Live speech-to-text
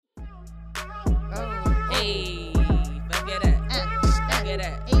Hey, fuck it up. Fuck it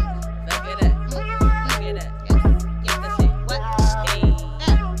up. Fuck it up. Fuck it up. Get the shit. What? Hey.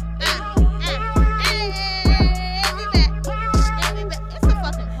 It's a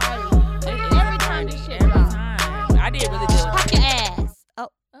fucking party. Every time this shit Every drops. time. I did really good. Pop your ass. Oh.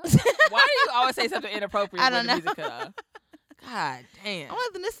 Why do you always say something inappropriate I when don't the know. music cut off? God damn. I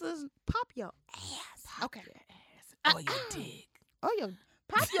want this to pop your ass. Okay. Your ass. Oh, your dick. Oh, your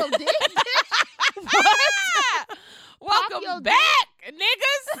pop your dick. What? your Welcome back,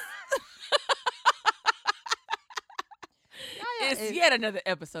 niggas. It's yet another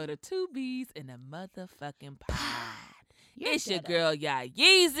episode of Two B's in a motherfucking pod. It's your girl,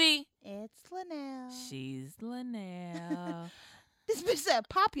 Yeezy. It's Linnell. She's Linnell. This bitch said,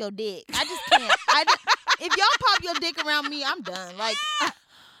 "Pop your dick." I just can't. If y'all pop your dick around me, I'm done. Like,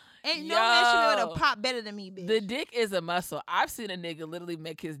 ain't no man should be able to pop better than me, bitch. The dick is a muscle. I've seen a nigga literally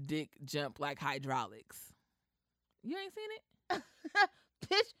make his dick jump like hydraulics. You ain't seen it?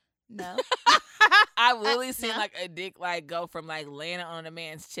 Bitch, no. I've literally seen No. like a dick like go from like landing on a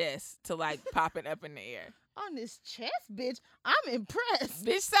man's chest to like popping up in the air. On this chest, bitch, I'm impressed.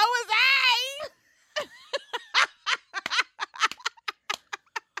 Bitch, so was I.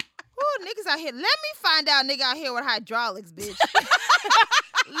 Ooh, niggas out here. Let me find out, nigga out here with hydraulics, bitch.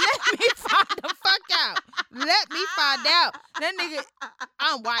 Let me find the fuck out. Let me find out. That nigga,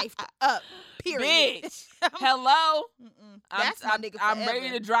 I'm wifed up. Period. Bitch. Hello. That's my nigga I'm forever. ready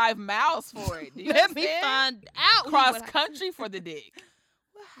to drive miles for it. Do you Let me understand? find out. Cross country for the dick.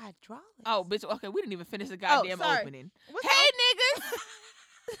 What hydraulics? Oh, bitch. Okay, we didn't even finish the goddamn sorry. opening. What's Hey, niggas.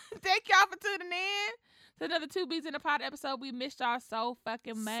 Thank y'all for tuning in to another Two Beats in the Pod episode. We missed y'all so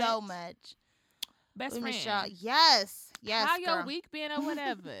fucking much. So much. Best We friend. miss y'all. Yes. Yes, How girl. your week been or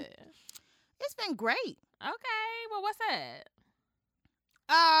whatever? It's been great. Okay. Well, what's that?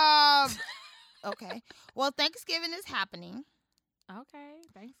 Okay. Well, Thanksgiving is happening, Okay.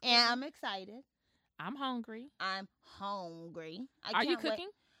 Thanks. and I'm excited. I'm hungry. I'm hungry. Are you cooking?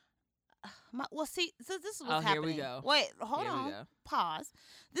 Well, see, so this is what's Oh, here happening. we go. Wait, hold Here we on. go. Pause.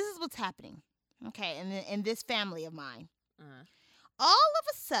 This is what's happening. Okay, in this family of mine, Uh-huh. all of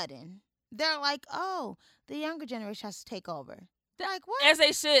a sudden, they're like, "Oh, the younger generation has to take over." Like what? As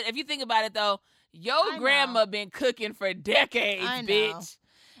they should. If you think about it, though, your I grandma been cooking for decades, I know. bitch.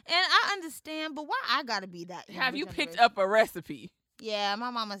 And I understand, but why I gotta be that? Have younger you picked generation? up a recipe? Yeah,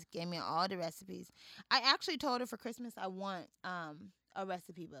 my mama gave me all the recipes. I actually told her for Christmas I want a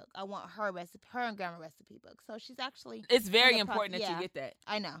recipe book. I want her and grandma recipe book. So she's actually It's very in the important that yeah. you get that,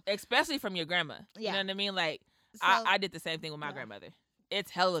 I know. especially from your grandma. You Yeah. know what I mean? Like, So, I did the same thing with my yeah. grandmother. It's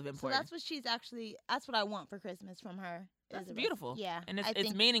hell of so important. that's what I want for Christmas from her. is That's a beautiful. recipe. Yeah. And I it's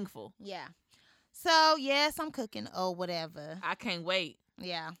think, meaningful. yeah. So yes, I'm cooking. Oh, whatever. I can't wait.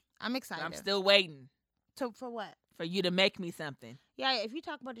 Yeah. I'm excited. I'm still waiting for what? for you to make me something. Yeah, if you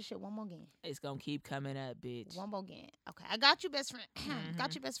talk about this shit one more again. It's going to keep coming up, bitch. One more again. Okay. I got you, best friend. Got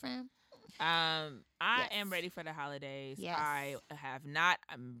Mhm. you, best friend. I Yes. am ready for the holidays. Yes. I have not.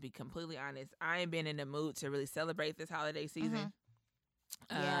 I'm gonna be completely honest. I ain't been in the mood to really celebrate this holiday season.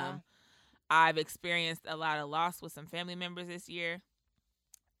 Yeah. I've experienced a lot of loss with some family members this year,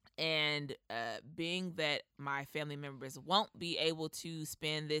 and being that my family members won't be able to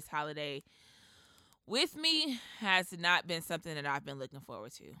spend this holiday with me has not been something that I've been looking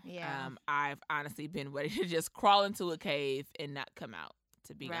forward to. Yeah. I've honestly been ready to just crawl into a cave and not come out,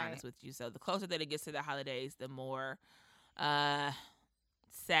 to be Right. honest with you. So the closer that it gets to the holidays, the more sad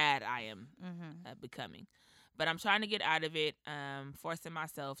I am becoming. But I'm trying to get out of it, forcing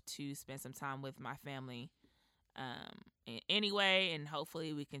myself to spend some time with my family anyway, and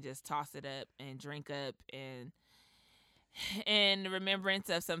hopefully we can just toss it up and drink up and in remembrance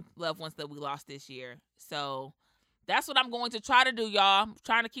of some loved ones that we lost this year. So that's what I'm going to try to do, y'all. I'm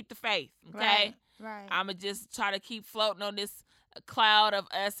trying to keep the faith, okay? Right. I'm going to just try to keep floating on this cloud of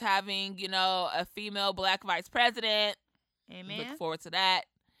us having, a female black vice president. Amen. Look forward to that.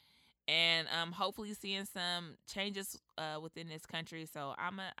 And hopefully seeing some changes within this country. So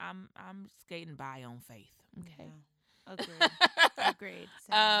I'm skating by on faith. Okay. Yeah. Agreed.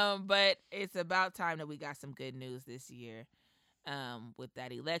 Same. But it's about time that we got some good news this year. With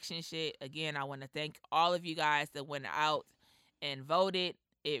that election shit. Again, I want to thank all of you guys that went out and voted.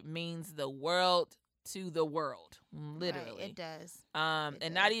 It means the world to the world, literally. Right, it does.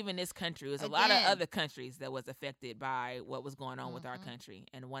 And not even this country. It was a lot of other countries that was affected by what was going on with our country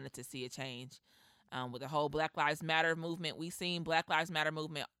and wanted to see a change. With the whole Black Lives Matter movement, we've seen Black Lives Matter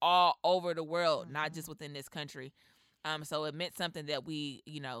movement all over the world, not just within this country. So it meant something that we,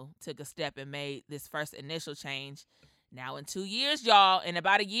 took a step and made this first initial change. Now in 2 years, y'all, in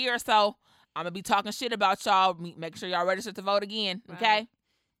about a year or so, I'm gonna be talking shit about y'all. Make sure y'all register to vote again. Okay. Right.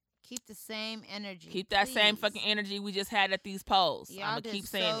 Keep the same energy. Keep that please. same fucking energy we just had at these polls. Y'all I'm gonna did keep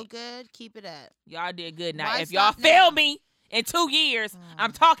saying so it. good. Keep it up. Y'all did good. Now, Why if y'all stop fail now? me in 2 years,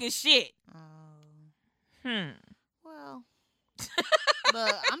 I'm Oh. talking shit. Oh. Well.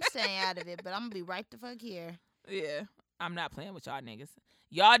 Look, I'm staying out of it, but I'm gonna be right the fuck here. Yeah. I'm not playing with y'all niggas.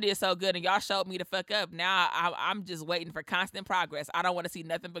 Y'all did so good and y'all showed me the fuck up. Now I'm just waiting for constant progress. I don't want to see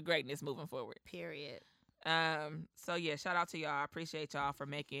nothing but greatness moving forward. Period. So yeah, shout out to y'all. I appreciate y'all for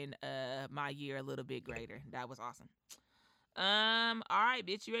making my year a little bit greater. That was awesome. All right,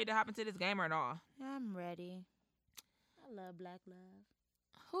 bitch, you ready to hop into this game or not? I'm ready. I love black love.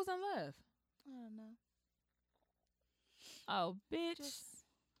 Who's in love? I don't know. Oh, bitch. Just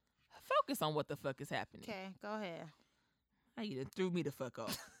Focus on what the fuck is happening. okay. Go ahead. Now you done threw me the fuck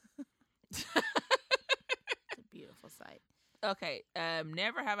off. It's a beautiful sight. Okay.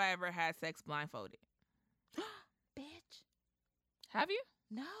 Never have I ever had sex blindfolded. Bitch. Have you?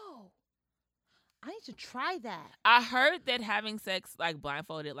 No. I need to try that. I heard that having sex like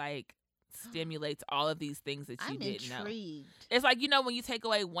blindfolded like stimulates all of these things that you I'm didn't know. intrigued. It's like, you know, when you take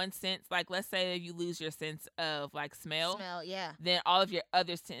away one sense, like let's say you lose your sense of like smell, Yeah. then all of your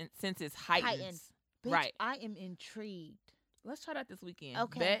other senses heighten. Heightened. Bitch, Right. I am intrigued. Let's try that this weekend.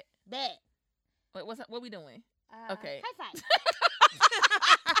 Okay. Bet. Wait, what we doing? Okay. High five.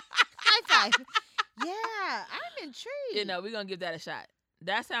 High five. Yeah, I'm intrigued. You know, we're gonna give that a shot.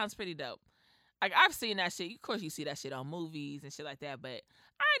 That sounds pretty dope. Like I've seen that shit. Of course, you see that shit on movies and shit like that. But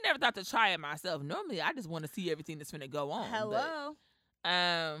I ain't never thought to try it myself. Normally, I just want to see everything that's finna go on. Hello.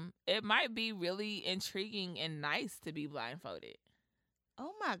 But, it might be really intriguing and nice to be blindfolded.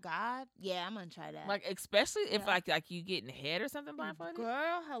 Oh my God. Yeah, I'm gonna try that. Like especially if Yeah. like you getting head or something blindfolded.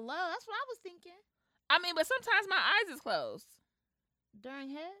 Girl, hello. That's what I was thinking. I mean, but sometimes my eyes is closed.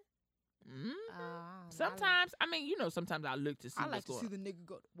 During head. Mm. Oh, Sometimes, I mean, you know, sometimes I look to see I what's like to going see on. the nigga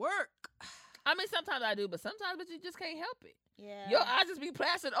go to work. I mean, sometimes I do, but sometimes, but you just can't help it. Yeah. Your eyes just be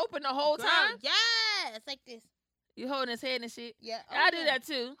placid open the whole Girl, time. Yeah, it's like this. You holding his head and shit. Yeah. I do that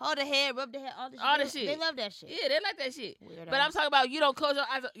too. Hold the head, rub the head, all the shit. All the They- shit. They love that shit. Yeah, they like that shit. Weirdos. But I'm talking about you don't close your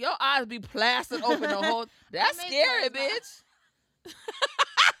eyes. Your eyes be placid open the whole. That's may scary, close my- bitch.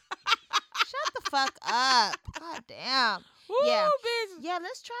 Shut the fuck up. God damn. Woo, Yeah. bitch. Yeah,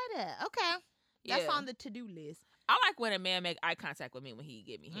 let's try that. Okay. That's Yeah. on the to-do list. I like when a man make eye contact with me when he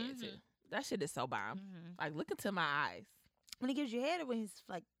give me head too. Mhm. That shit is so bomb. Mm-hmm. Like look into my eyes. When he gives you head or when he's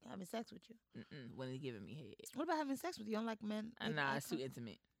like having sex with you? When he giving me head. What about having sex with you? You don't like men? make Nah, eye it's too contact?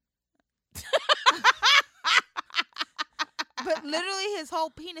 intimate. But literally his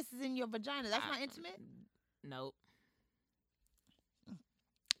whole penis is in your vagina. That's not intimate? Nope.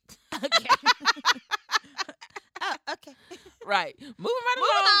 Okay. Oh, okay. Right. Moving right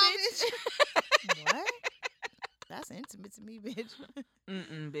Moving along, on, bitch. What? That's intimate to me, bitch.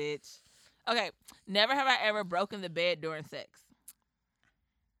 Bitch. Okay. Never have I ever broken the bed during sex.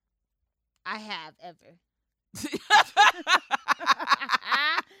 I have ever.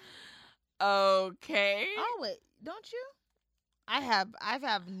 Okay. Oh wait, don't you? I've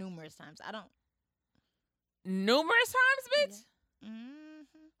had numerous times. I don't. Numerous times, bitch. Mm-hmm.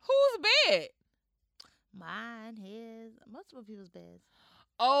 Whose bed? Mine, his, multiple people's beds.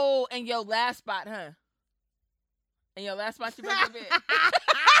 Oh, in your last spot, huh? In your last spot, you broke the bed. How'd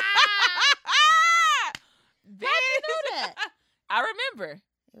you know that? I remember.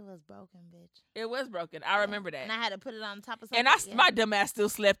 It was broken, bitch. It was broken. I remember that. And I had to put it on top of something. And yeah. my dumb ass still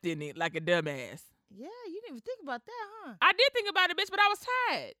slept in it like a dumbass. Yeah, you didn't even think about that, huh? I did think about it, bitch, but I was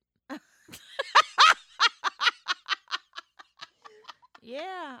tired.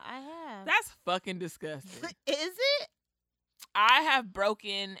 Yeah, I have. That's fucking disgusting. Is it? I have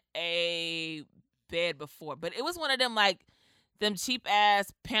broken a bed before, but it was one of them like them cheap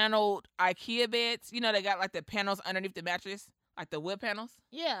ass paneled IKEA beds. You know, they got like the panels underneath the mattress, like the wood panels.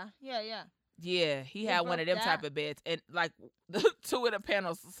 Yeah. Yeah, he You had one broke of them that? type of beds, and like two of the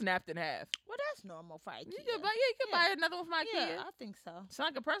panels snapped in half. Well, that's normal for IKEA. You can buy another one from IKEA. Yeah, I think so. It's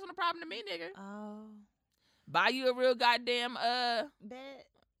like a personal problem to me, nigga. Oh, Buy you a real goddamn bed.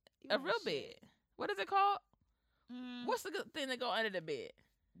 You a want real shit. bed. What is it called? Mm, What's the good thing that go under the bed?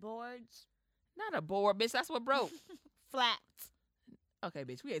 boards? Not a board, bitch. That's what broke. Flats. Okay,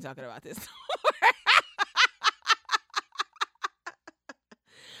 bitch. We ain't talking about this.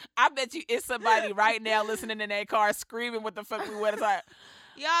 I bet you it's somebody right now listening in their car screaming what the fuck we want to talk.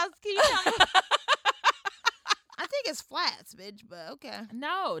 Y'all, can you tell me? I think it's flats, bitch, but okay.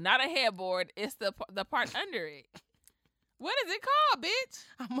 No, not a headboard. It's the part under it. What is it called, bitch?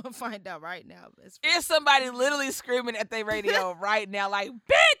 I'm gonna find out right now. It's somebody literally screaming at their radio right now, like,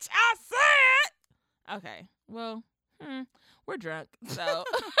 bitch, I Okay. Well, we're drunk, so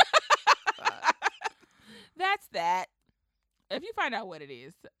that's that. If you find out what it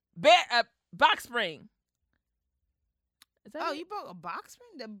is, box spring. Is that you broke a box spring?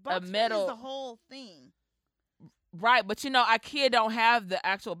 The box spring metal, is the whole thing. Right, but IKEA don't have the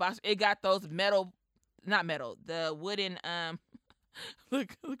actual box. It got those the wooden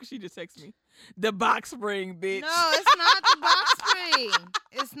look, she just texted me. The box spring, bitch. No, it's not the box spring.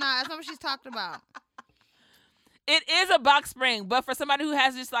 It's not. That's not what she's talking about. It is a box spring, but for somebody who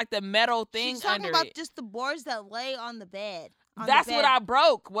has just like the metal thing she's talking under about it. Just the boards that lay on the bed. That's what I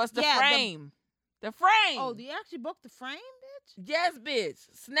broke. Was the frame. The frame. Oh, you actually broke the frame, bitch? Yes, bitch.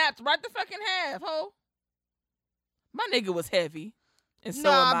 Snapped right the fucking half, ho. My nigga was heavy. And so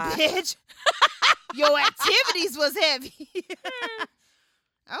am I. Bitch. Your activities was heavy.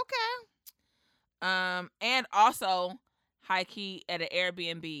 Okay. And also, high key at an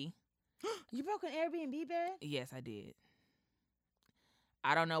Airbnb. You broke an Airbnb bed? Yes, I did.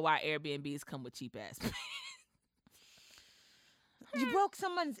 I don't know why Airbnbs come with cheap ass beds. You broke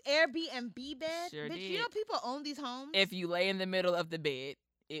someone's Airbnb bed? Sure Bitch, did. You know people own these homes? If you lay in the middle of the bed,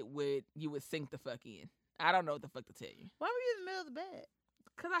 you would sink the fuck in. I don't know what the fuck to tell you. Why were you in the middle of the bed?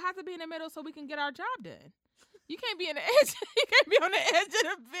 Because I have to be in the middle so we can get our job done. You can't be in the edge. You can't be on the edge of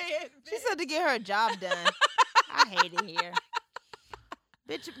the bed. Bitch. She said to get her job done. I hate it here.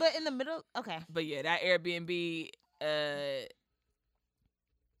 Bitch, but in the middle, okay. But yeah, that Airbnb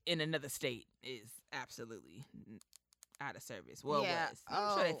in another state is absolutely out of service. Well, yeah. It was.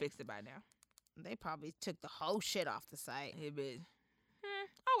 I'm sure they fixed it by now. They probably took the whole shit off the site. It been.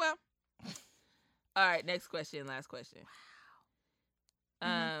 Oh well. All right, next question, last question.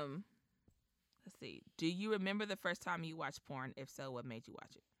 Wow. Let's see. Do you remember the first time you watched porn? If so, what made you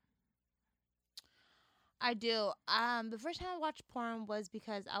watch it? I do. The first time I watched porn was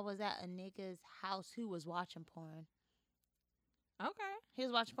because I was at a nigga's house who was watching porn. Okay. He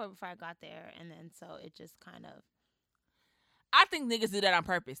was watching porn before I got there, and then so it just kind of. I think niggas do that on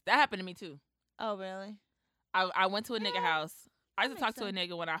purpose. That happened to me too. Oh, really? I went to a nigga house. I used to talk to a sense.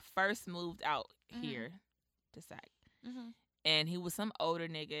 nigga when I first moved out here to Sac. And he was some older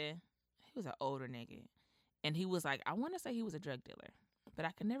nigga. He was an older nigga. And he was like, I want to say he was a drug dealer, but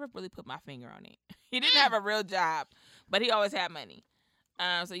I could never really put my finger on it. He didn't have a real job, but he always had money.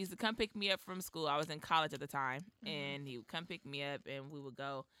 So he used to come pick me up from school. I was in college at the time. And he would come pick me up and we would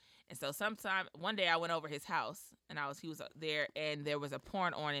go. And so one day I went over his house and he was there and there was a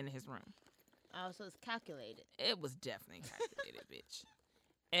porn on in his room. Oh, so it's calculated. It was definitely calculated, bitch.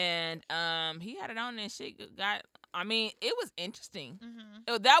 And he had it on and shit it was interesting.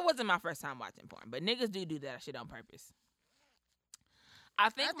 That wasn't my first time watching porn, but niggas do that shit on purpose. I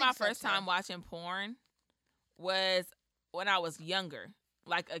think my first time watching porn was when I was younger,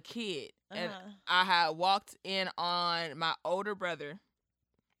 like a kid. And I had walked in on my older brother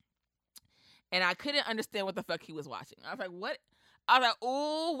and I couldn't understand what the fuck he was watching. I was like, what? I was like,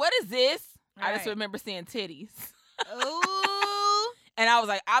 ooh, what is this? Right. I just remember seeing titties. Ooh. And I was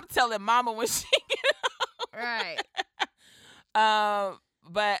like, I'm telling mama when she get home. Right.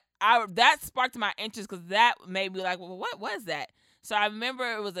 But that sparked my interest because that made me like, well, what was that? So I remember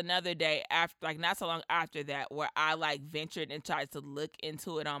it was another day after, like not so long after that, where I like ventured and tried to look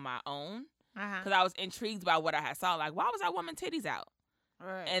into it on my own because I was intrigued by what I had saw. Like, why was that woman titties out?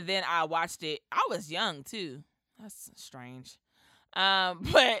 Right. And then I watched it. I was young too. That's strange.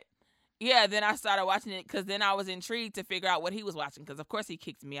 But yeah, then I started watching it because then I was intrigued to figure out what he was watching because of course he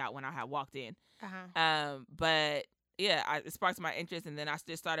kicked me out when I had walked in. But yeah, it sparked my interest and then I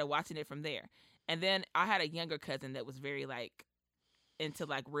just started watching it from there. And then I had a younger cousin that was very like into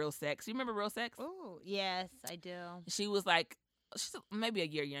like real sex. You remember real sex? Oh, yes, I do. She was like, she's maybe a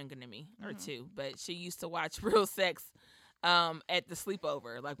year younger than me or two, but she used to watch real sex at the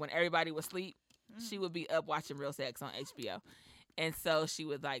sleepover. Like when everybody was asleep, she would be up watching real sex on HBO. And so she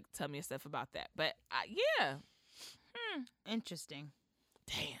would like tell me stuff about that. But yeah. Interesting.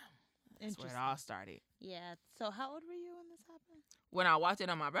 Damn. That's where it all started. Yeah. So how old were you when this happened? When I watched it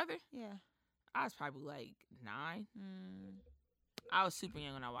on my brother? Yeah. I was probably like 9. I was super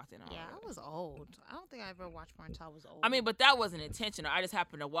young when I watched it on my brother. I was old. I don't think I ever watched porn until I was old. I mean, but that wasn't intentional. I just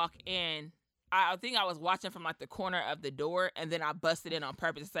happened to walk in. I think I was watching from like the corner of the door and then I busted in on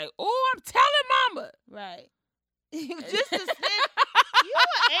purpose to say, oh, I'm telling mama. Right. Just to snip. You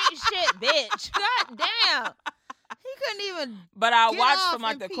ain't shit, bitch. God damn. He couldn't even. But I watched from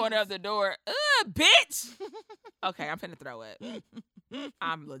like the corner of the door. Bitch. Okay, I'm finna throw it.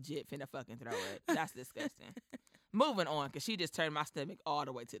 I'm legit finna fucking throw it. That's disgusting. Moving on, because she just turned my stomach all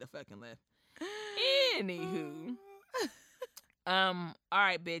the way to the fucking left. Anywho. All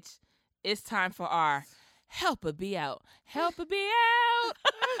right, bitch. it's time for our Help a Be Out. Help a Be Out.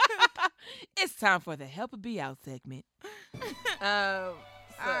 It's time for the Help a Be Out segment. All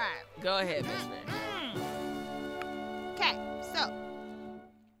right. Go ahead, Miss Ray. Okay, so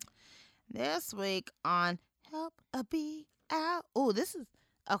this week on Help a Be Out. Oh, this is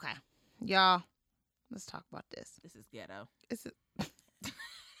okay, y'all. Let's talk about this. This is ghetto. This is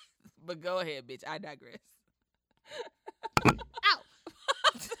But go ahead, bitch. I digress. Ow.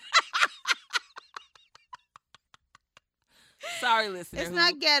 Sorry, listener. It's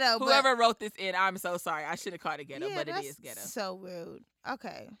not ghetto. Whoever wrote this in, I'm so sorry. I should have called it ghetto, yeah, but it is ghetto. So rude.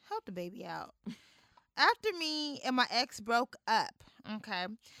 Okay, help the baby out. After me and my ex broke up, okay,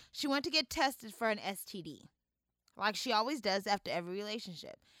 she went to get tested for an STD, like she always does after every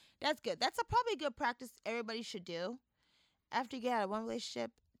relationship. That's good. That's probably a good practice everybody should do. After you get out of one relationship,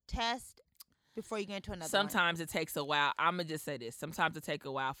 test before you get into another. Sometimes it takes a while. I'm going to just say this. Sometimes it takes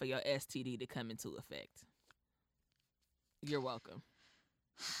a while for your STD to come into effect. You're welcome.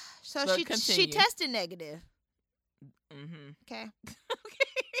 So But she continue. tested negative. Mm-hmm. Okay.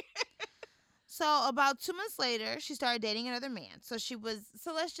 So about 2 months later, she started dating another man. So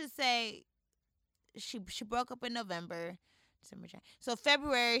let's just say she broke up in November, December, January. So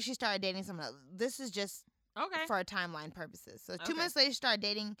February, she started dating someone else. This is just Okay. for timeline purposes. So 2 Okay. months later, she started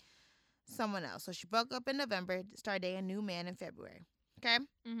dating someone else. So she broke up in November, started dating a new man in February. Okay?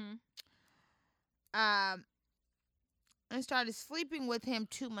 Mm-hmm. And started sleeping with him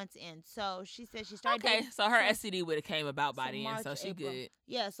 2 months in. So she said she started Okay, dating. so her STD would have came about by So then, March, so she April. good.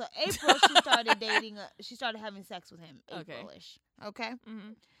 Yeah, so April she started dating. She started having sex with him. Okay. April-ish. Okay?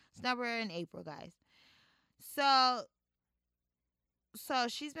 Mm-hmm. So now we're in April, guys. So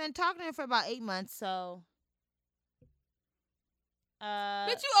she's been talking to him for about 8 months. So,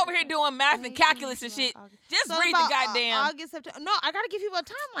 Bitch, you over here doing math and calculus and shit. Just So read the about, goddamn. August, September. No, I gotta give people a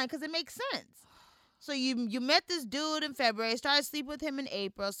timeline because it makes sense. So you met this dude in February, started sleeping with him in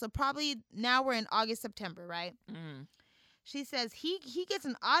April. So probably now we're in August, September, right? Mm-hmm. She says he gets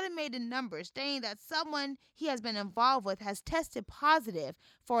an automated number stating that someone he has been involved with has tested positive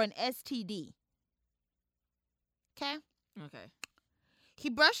for an STD. Okay? Okay. He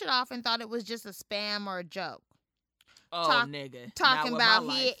brushed it off and thought it was just a spam or a joke. Oh, nigga. Talking Not with about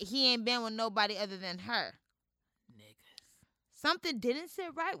my life. he ain't been with nobody other than her. Niggas. Something didn't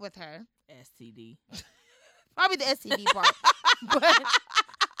sit right with her. STD. Probably the STD part. But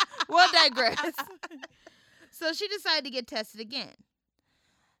we'll digress. So she decided to get tested again.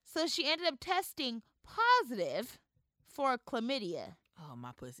 So she ended up testing positive for chlamydia. Oh,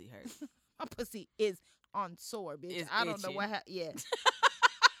 my pussy hurts. My pussy is on sore, bitch. It's I don't know itching. what happened. Yeah.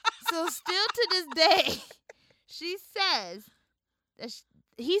 So still to this day, she says that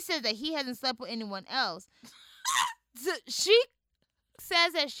he says that he hasn't slept with anyone else. So she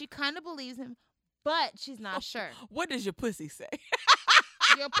says that she kind of believes him, but she's not sure. What does your pussy say?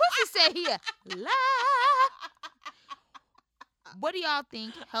 Your pussy said he a lie. What do y'all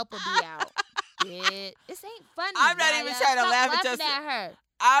think? Help her be out. Bitch. This ain't funny. I'm not even Naya. trying to Stop laugh at laughing your- at her.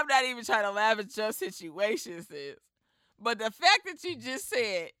 I'm not even trying to laugh at your situation, sis. But the fact that you just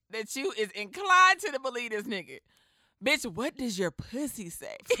said that you is inclined to believe this nigga. Bitch, what does your pussy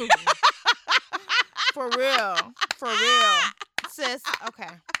say? For real. For real. Sis. Okay.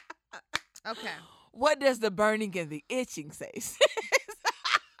 Okay. What does the burning and the itching say?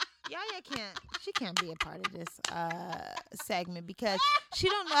 Yaya she can't be a part of this segment because she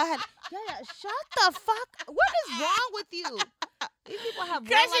don't know how to. Yaya, shut the fuck. What is wrong with you? These people have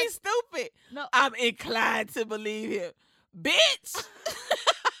Because real she's stupid. No. I'm inclined to believe him. Bitch.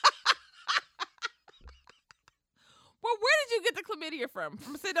 Well, where did you get the chlamydia from?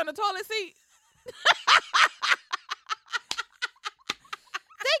 From sitting on the toilet seat?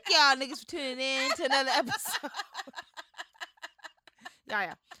 Thank y'all niggas for tuning in to another episode.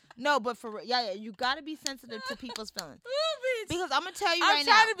 Yaya. No, but for real, Yaya, you gotta be sensitive to people's feelings. Ooh, bitch. Because I'm gonna tell you I'm right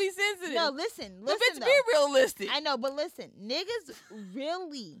now. trying to be sensitive. No, listen, But bitch, though. be realistic. I know, but listen, niggas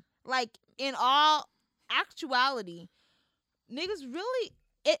really, like, in all actuality, niggas really,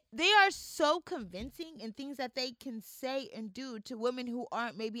 they are so convincing in things that they can say and do to women who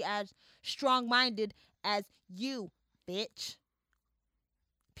aren't maybe as strong-minded as you, bitch.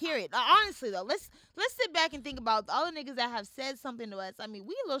 Period. Honestly, though, let's sit back and think about all the niggas that have said something to us. I mean,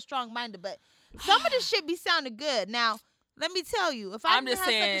 we a little strong-minded, but some of this shit be sounding good. Now, let me tell you, if I I'm didn't just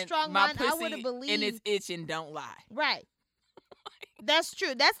have such a saying, strong my mind, I would have pussy believed. and it's itching don't lie. Right. That's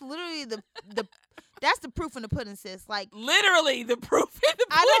true. That's literally the that's the proof in the pudding, sis. Like, Literally the proof in the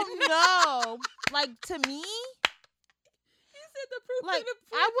pudding. I don't know. Like, to me, You said the proof like, in the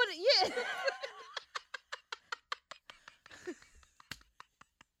pudding. I wouldn't. Yeah.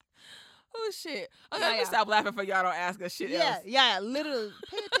 Oh shit. Okay, Yeah, let me stop laughing for y'all don't ask us shit else. Yeah, literally.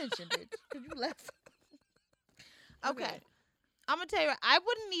 Pay attention, bitch. Cause you laugh. Okay. I'm gonna tell you, I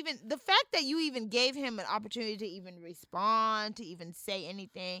wouldn't even, the fact that you even gave him an opportunity to even respond, to even say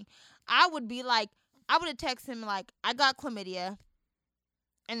anything, I would be like, I would have texted him like, I got chlamydia,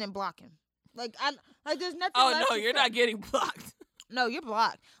 and then block him. Like there's nothing. Oh left no, to you're say. not getting blocked. No, you're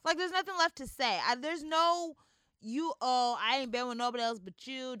blocked. Like there's nothing left to say. There's no, I ain't been with nobody else but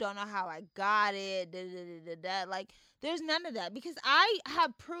you. Don't know how I got it. Like there's none of that because I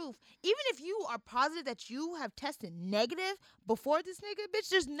have proof. Even if you are positive that you have tested negative before this nigga, bitch,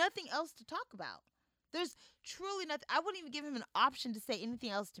 there's nothing else to talk about. There's truly nothing. I wouldn't even give him an option to say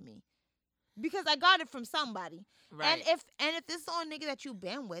anything else to me. Because I got it from somebody. Right. And if this is on a nigga that you've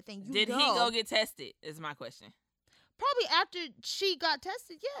been with and you Did he go get tested? Is my question. Probably after she got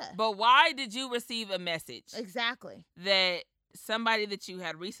tested, yeah. But why did you receive a message Exactly that somebody that you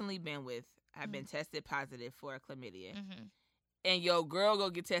had recently been with had been tested positive for a chlamydia, and your girl go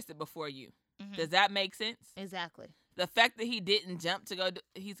get tested before you? Does that make sense? Exactly. The fact that he didn't jump to go,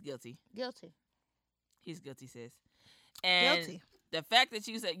 he's guilty. He's guilty, sis. And guilty. The fact that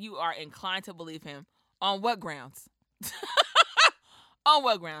you said you are inclined to believe him, on what grounds? On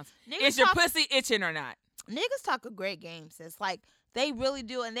what grounds? Is your pussy itching or not? Niggas talk a great game, sis. Like, they really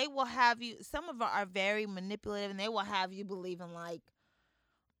do. And they will have you, some of them are very manipulative, and they will have you believing, like,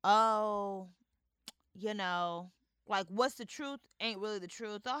 oh, you know, like, what's the truth ain't really the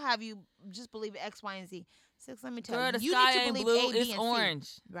truth. They'll have you just believe X, Y, and Z. Sis, let me tell Girl, you. the You sky need to ain't believe blue, A, B, it's and orange.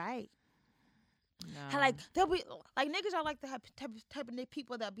 C. Right. No. Like, they'll be, like, niggas are like the type of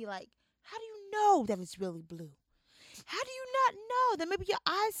people that be like, how do you know that it's really blue? How do you not know that maybe your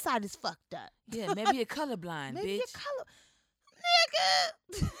eyesight is fucked up? Yeah, maybe you're colorblind, maybe bitch.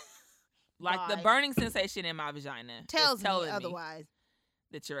 you're nigga. Like the burning sensation in my vagina tells me otherwise. otherwise.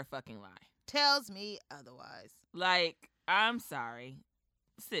 That you're a fucking lie. Tells me otherwise. Like, I'm sorry,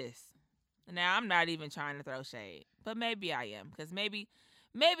 sis. Now, I'm not even trying to throw shade, but maybe I am. Because maybe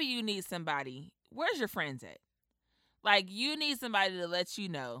you need somebody. Where's your friends at? Like, you need somebody to let you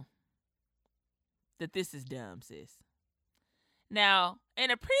know that this is dumb, sis. Now,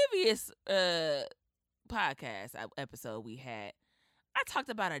 in a previous podcast episode we had, I talked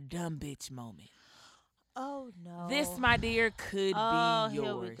about a dumb bitch moment. Oh, no. This, my dear, could be yours.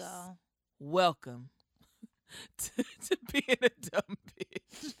 Here we go. Welcome to being a dumb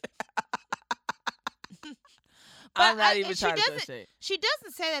bitch. I'm not even trying to throw shade. She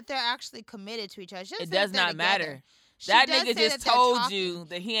doesn't say that they're actually committed to each other. It does not matter. That nigga just told you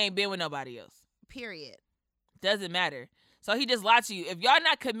that he ain't been with nobody else. Period. Doesn't matter. So he just lied to you. If y'all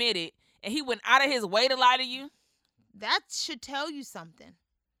not committed and he went out of his way to lie to you, that should tell you something.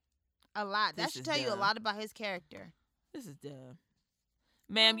 A lot. That should tell you a lot about his character. This is dumb.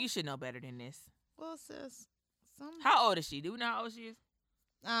 Ma'am, you should know better than this. Well, sis. How old is she? Do we know how old she is?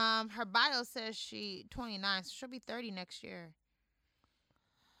 Her bio says she 29, so she'll be 30 next year.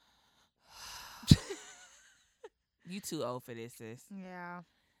 You too old for this, sis. Yeah.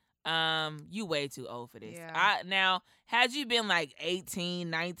 You way too old for this. Yeah. Now, had you been like 18,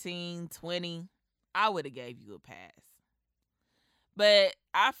 19, 20, I would have gave you a pass. But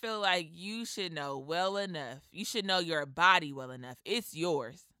I feel like you should know well enough. You should know your body well enough. It's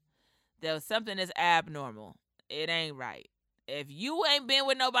yours. There was something that's abnormal. It ain't right. If you ain't been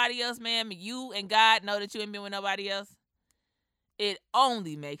with nobody else, ma'am, you and God know that you ain't been with nobody else, it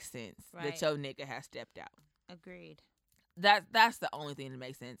only makes sense that your nigga has stepped out. Agreed. That's the only thing that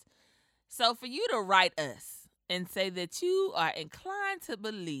makes sense. So for you to write us and say that you are inclined to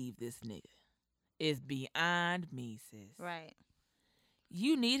believe this nigga is beyond me, sis. Right.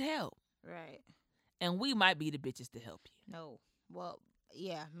 You need help. Right. And we might be the bitches to help you. No. Well,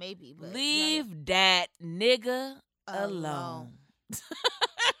 yeah, maybe. But leave that nigga alone.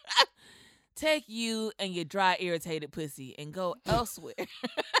 Take you and your dry, irritated pussy and go elsewhere. Not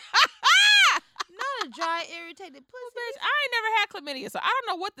a dry, irritated pussy. Bitch, I ain't never had chlamydia, so I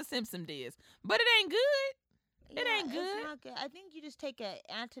don't know what the symptom is. But it ain't good. It ain't good. It's not good. I think you just take an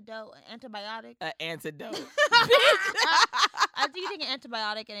antibiotic. An antidote. I think you take an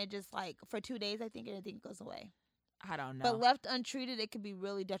antibiotic and it just like for 2 days, I think everything goes away. I don't know. But left untreated, it could be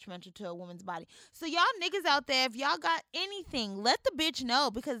really detrimental to a woman's body. So y'all niggas out there, if y'all got anything, let the bitch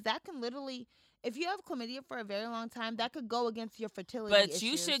know because that can literally, if you have chlamydia for a very long time, that could go against your fertility issues.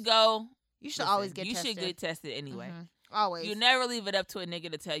 You should go. You should always get tested. You should get tested anyway. Mm-hmm. Always. You never leave it up to a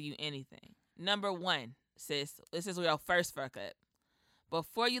nigga to tell you anything. Number one, sis, this is your first fuck up.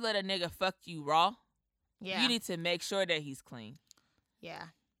 Before you let a nigga fuck you raw, you need to make sure that he's clean. Yeah.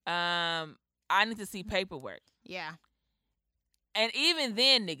 I need to see paperwork. Yeah. And even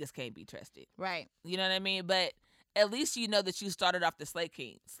then, niggas can't be trusted. Right. You know what I mean? But at least you know that you started off the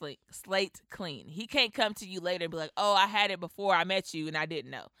slate clean. He can't come to you later and be like, oh, I had it before I met you and I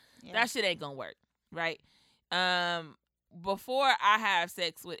didn't know. Yeah. That shit ain't gonna work, right? Before I have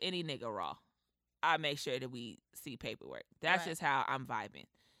sex with any nigga raw, I make sure that we see paperwork. That's just how I'm vibing.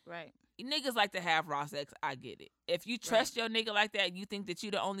 Right. Niggas like to have raw sex. I get it. If you trust your nigga like that, you think that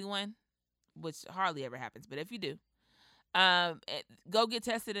you the only one, which hardly ever happens. But if you do, go get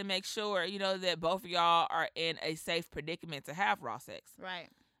tested and make sure, you know, that both of y'all are in a safe predicament to have raw sex. Right.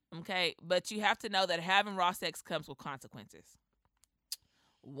 Okay? But you have to know that having raw sex comes with consequences.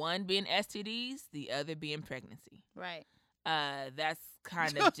 One being STDs, the other being pregnancy. Right. That's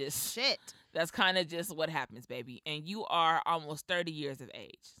kind of just shit. That's kind of just what happens, baby. And you are almost 30 years of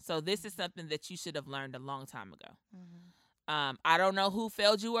age. So this is something that you should have learned a long time ago. Mm-hmm. I don't know who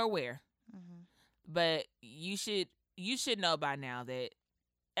failed you or where, but you should know by now that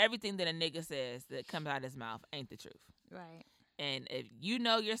everything that a nigga says that comes out of his mouth ain't the truth. Right. And if you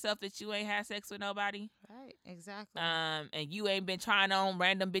know yourself that you ain't had sex with nobody. Right, exactly. And you ain't been trying on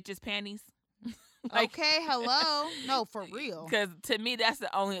random bitches' panties. Like, okay, hello. No, for real. Because to me, that's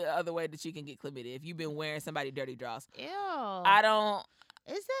the only other way that you can get chlamydia. If you've been wearing somebody dirty draws. Ew. I don't.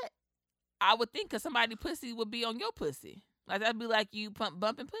 Is it? I would think because somebody pussy would be on your pussy. Like, that'd be like you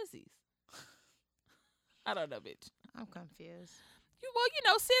bumping pussies. I don't know, bitch. I'm confused.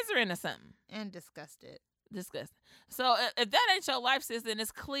 Scissoring or something. And disgusted. So if that ain't your life, sis, then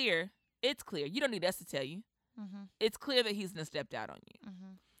it's clear. It's clear. You don't need us to tell you. Mm-hmm. It's clear that he's done stepped out on you.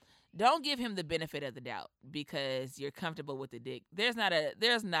 Mm-hmm. Don't give him the benefit of the doubt because you're comfortable with the dick. There's not a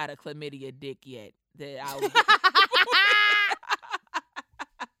chlamydia dick yet that I would.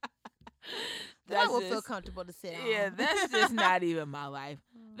 I would feel comfortable to sit on. Yeah, that's just not even my life.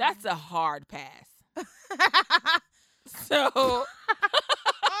 That's a hard pass. So there's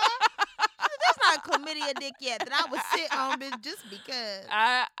not a chlamydia dick yet that I would sit on, bitch, just because.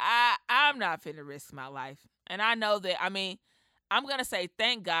 I'm not finna risk my life, and I know that. I mean, I'm gonna say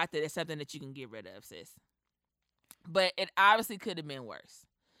thank God that it's something that you can get rid of, sis. But it obviously could have been worse.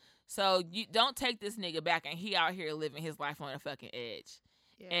 So you don't take this nigga back, and he out here living his life on a fucking edge,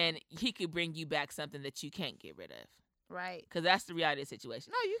 and he could bring you back something that you can't get rid of. Right. Because that's the reality of the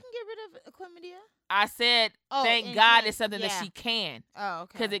situation. No, you can get rid of chlamydia. I said, thank God it's something that she can. Oh,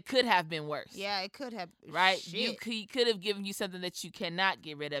 okay. Because it could have been worse. Yeah, it could have. Right? Shit. He could have given you something that you cannot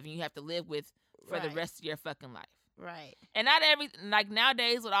get rid of and you have to live with for the rest of your fucking life. Right. And not like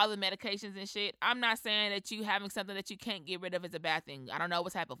nowadays with all the medications and shit, I'm not saying that you having something that you can't get rid of is a bad thing. I don't know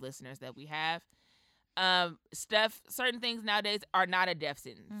what type of listeners that we have. Certain things nowadays are not a death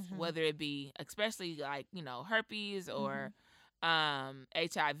sentence, whether it be, especially like, herpes or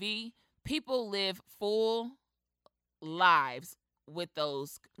HIV. People live full lives with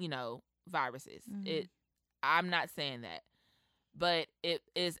those, viruses. I'm not saying that, but it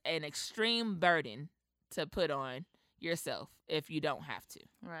is an extreme burden to put on yourself if you don't have to.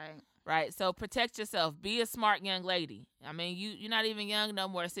 Right. So protect yourself. Be a smart young lady. I mean, you're not even young no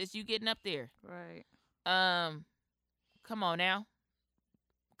more, sis. You getting up there. Right. Come on now,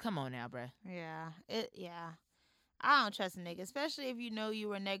 bruh. Yeah. I don't trust a nigga, especially if you know you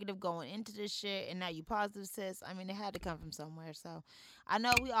were negative going into this shit and now you positive, sis. I mean, it had to come from somewhere. So I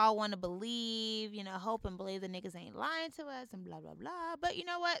know we all want to believe, hope and believe the niggas ain't lying to us and blah, blah, blah. But you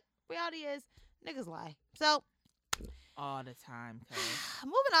know what? Reality is niggas lie. So all the time, cuz.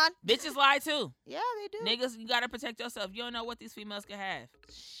 Moving on. Bitches lie too. Yeah, they do. Niggas, you gotta protect yourself. You don't know what these females can have.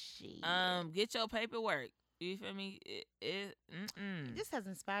 Shit. Get your paperwork. You feel me? This has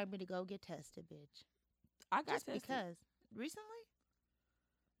inspired me to go get tested, bitch. I got just tested. Because recently?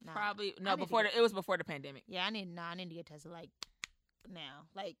 Nah, probably no. It was before the pandemic. Yeah, I need to get tested like now.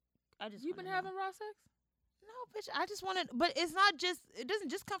 Like I just. You been having raw sex? No, bitch. I just wanted, but it's not just. It doesn't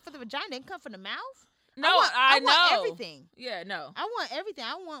just come from the vagina. It come from the mouth. No, I know. Want everything. Yeah, no. I want everything.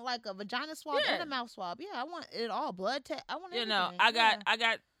 I want like a vagina swab and a mouth swab. Yeah, I want it all. Blood test. I want everything. No, I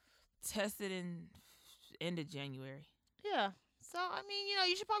got tested in end of January. Yeah. So I mean,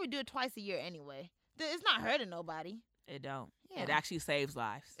 you should probably do it twice a year anyway. It's not hurting nobody. It don't. Yeah. It actually saves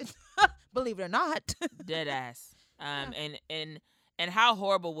lives. Believe it or not. Dead ass. And how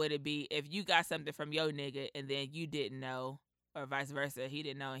horrible would it be if you got something from your nigga and then you didn't know, or vice versa, he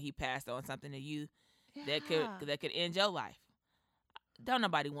didn't know and he passed on something to you that could end your life. Don't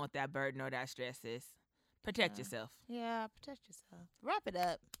nobody want that burden or that stress, sis. Protect yourself. Yeah, protect yourself. Wrap it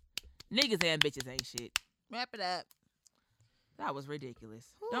up. Niggas and bitches ain't shit. Wrap it up. That was ridiculous.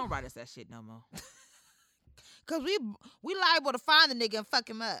 Whew. Don't write us that shit no more. Cause we liable to find the nigga and fuck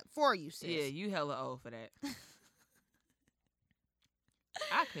him up for you, sis. Yeah, you hella old for that.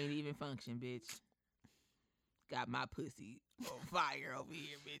 I couldn't even function, bitch. Got my pussy on fire over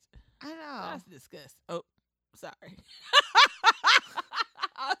here, bitch. I know. That's disgusting. Oh, sorry.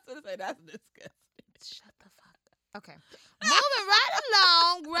 I was gonna say that's disgusting. Shut the fuck up. Okay. Moving right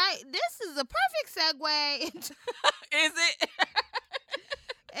along, right? This is a perfect segue into, Is it?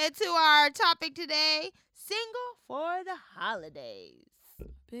 into our topic today. Single for the holidays.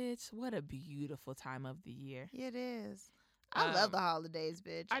 Bitch, what a beautiful time of the year. It is. I love the holidays,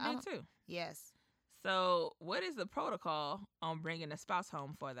 bitch. I do too. Yes. So, what is the protocol on bringing a spouse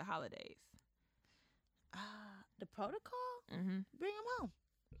home for the holidays? The protocol? Mm-hmm. Bring them home.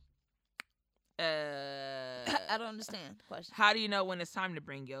 I don't understand the question. How do you know when it's time to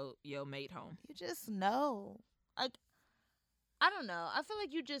bring your mate home? You just know. Like, I don't know. I feel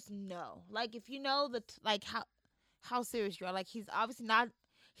like you just know. Like, if you know how serious you are. Like, he's obviously not.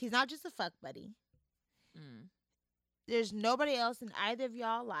 He's not just a fuck buddy. Mm. There's nobody else in either of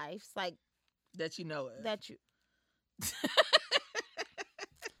y'all lives, like that you know of. That you.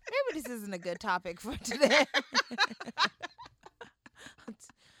 Maybe this isn't a good topic for today.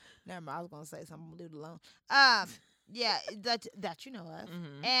 Never mind. I was gonna say something. I'm gonna leave it alone. Yeah, that you know of,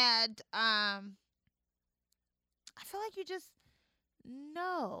 mm-hmm. and I feel like you just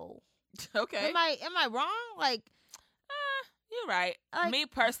know. Okay. Am I wrong? Like, you're right. Me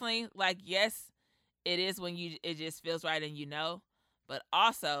personally, like, yes, it is when it just feels right and you know, but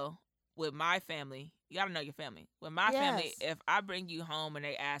also with my family, you gotta know your family. With my family, if I bring you home and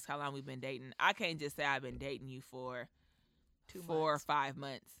they ask how long we've been dating, I can't just say I've been dating you for 4 or 5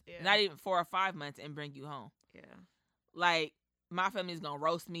 months. Yeah. Not even 4 or 5 months and bring you home. Yeah. Like, my family's gonna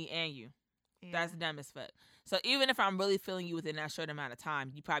roast me and you. Yeah. That's dumb as fuck. So even if I'm really feeling you within that short amount of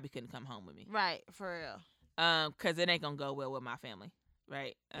time, you probably couldn't come home with me. Right, for real. Cause it ain't gonna go well with my family.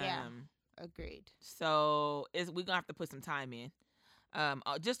 Right? Yeah. Agreed. So we're gonna have to put some time in.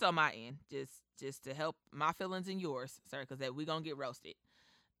 Just on my end. Just to help my feelings and yours, sir, because we're gonna get roasted.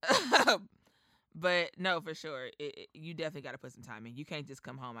 But no, for sure, you definitely got to put some time in. You can't just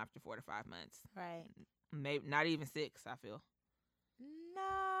come home after 4 to 5 months. Right. Maybe not even 6. I feel. Nah,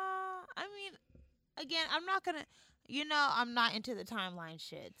 I mean, again, I'm not gonna. I'm not into the timeline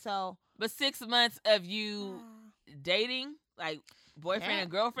shit. So, but 6 months of you dating, like boyfriend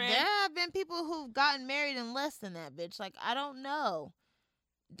and girlfriend. There have been people who've gotten married in less than that, bitch. Like, I don't know.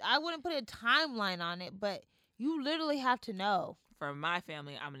 I wouldn't put a timeline on it, but you literally have to know. For my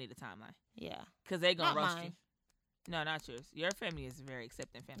family, I'm gonna need a timeline. Yeah. Because they're going to roast mine. you. No, not yours. Your family is a very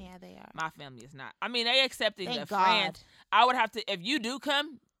accepting family. Yeah, they are. My family is not. I mean, they accepting Thank the God. friends. I would have to, if you do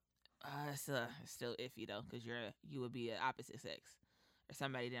come, it's still iffy, though, because you would be an opposite sex or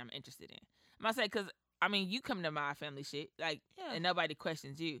somebody that I'm interested in. I'm going to say, because, I mean, you come to my family shit, like, and nobody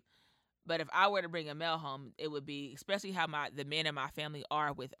questions you. But if I were to bring a male home, it would be, especially how the men in my family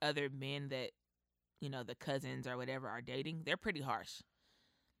are with other men that, the cousins or whatever are dating, they're pretty harsh.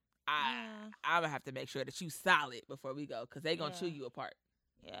 I'm going to have to make sure that you solid before we go because they're going to chew you apart.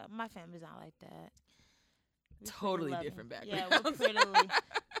 Yeah, my family's not like that. We're totally different background. Yeah, we're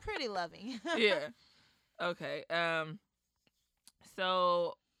pretty loving. Yeah. Okay.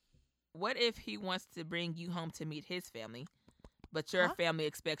 So what if he wants to bring you home to meet his family, but your family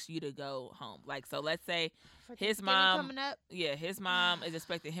expects you to go home? Like, so let's say his mom coming up? Yeah, his mom is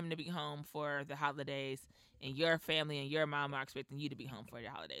expecting him to be home for the holidays. And your family and your mom are expecting you to be home for your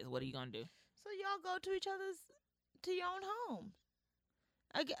holidays. What are you gonna do? So y'all go to your own home.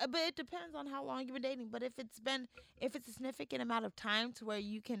 But it depends on how long you've been dating. But if it's a significant amount of time to where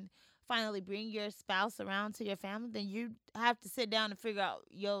you can finally bring your spouse around to your family, then you have to sit down and figure out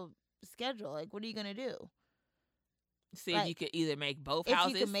your schedule. Like, what are you gonna do? See if you could either make both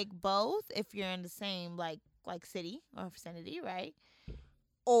houses. If you can make both, if you're in the same like city or vicinity, right?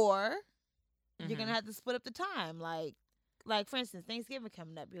 Or you're going to have to split up the time. Like for instance, Thanksgiving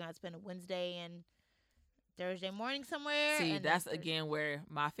coming up. You're going to have to spend a Wednesday and Thursday morning somewhere. See, that's again where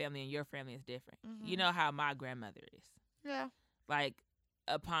my family and your family is different. Mm-hmm. You know how my grandmother is. Yeah. Like,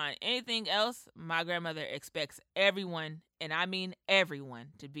 upon anything else, my grandmother expects everyone, and I mean everyone,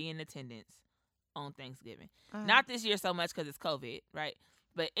 to be in attendance on Thanksgiving. Uh-huh. Not this year so much because it's COVID, right?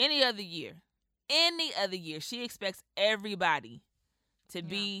 But any other year, she expects everybody to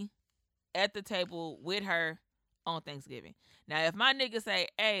be at the table with her on Thanksgiving. Now, if my nigga say,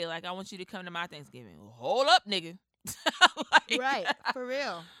 hey, like, I want you to come to my Thanksgiving. Well, hold up, nigga. Right, for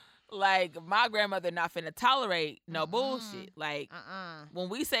real. Like, my grandmother not finna tolerate no bullshit. Like, when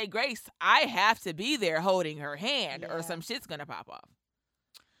we say grace, I have to be there holding her hand or some shit's gonna pop off.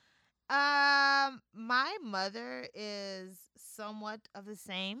 My mother is somewhat of the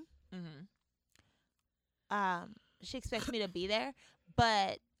same. Mm-hmm. She expects me to be there,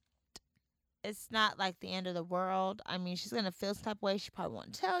 but it's not like the end of the world. I mean, she's gonna feel some type of way. She probably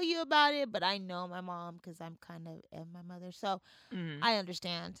won't tell you about it, but I know my mom because I'm kind of my mother, so I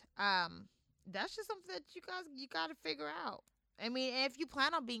understand. That's just something that you gotta figure out. I mean, if you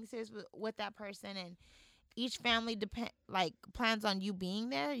plan on being serious with that person, and each family plans on you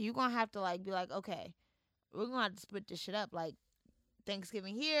being there, you're gonna have to be like, okay, we're gonna have to split this shit up. Like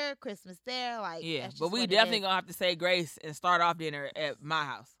Thanksgiving here, Christmas there. Like, yeah, that's just but we what it definitely is. gonna have to say grace and start off dinner at my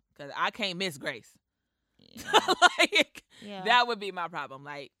house because I can't miss grace. Yeah. Yeah. That would be my problem.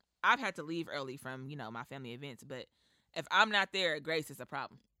 Like, I've had to leave early from my family events, but if I'm not there, grace is a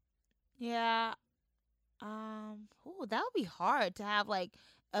problem. Yeah. Ooh, that would be hard to have like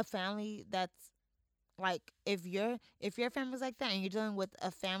a family that's like if your family's like that and you're dealing with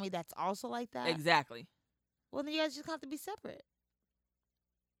a family that's also like that. Exactly. Well, then you guys just have to be separate.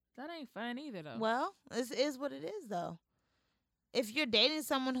 That ain't fun either, though. Well, this is what it is, though. If you're dating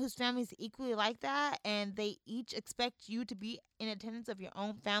someone whose family's equally like that and they each expect you to be in attendance of your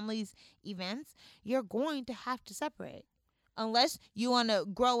own family's events, you're going to have to separate. Unless you want to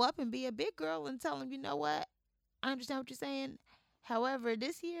grow up and be a big girl and tell them, you know what, I understand what you're saying. However,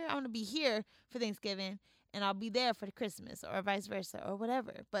 this year, I'm going to be here for Thanksgiving and I'll be there for the Christmas or vice versa or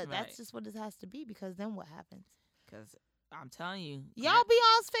whatever. But that's just what it has to be because then what happens? Because I'm telling you. Y'all be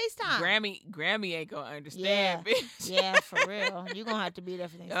on FaceTime. Grammy ain't going to understand, yeah. bitch. Yeah, for real. You're going to have to be there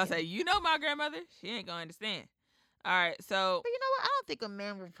for Thanksgiving. I'll say, my grandmother? She ain't going to understand. All right, so. But you know what? I don't think a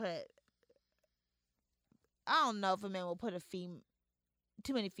man would put. I don't know if a man will put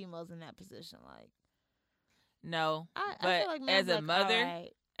too many females in that position. Like. No, I but feel like as a mother,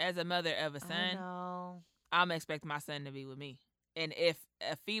 right. as a mother of a son, I'm expecting my son to be with me. And if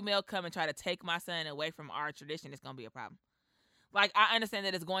a female come and try to take my son away from our tradition, it's gonna be a problem. Like, I understand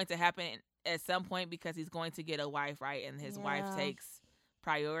that it's going to happen at some point because he's going to get a wife, right? And his wife takes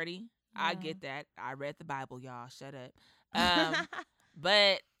priority. Yeah. I get that. I read the Bible, y'all. Shut up.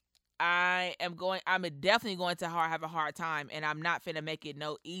 But I'm definitely going to have a hard time, and I'm not finna make it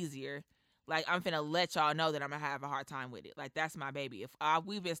no easier. Like, I'm finna let y'all know that I'm gonna have a hard time with it. Like, that's my baby. If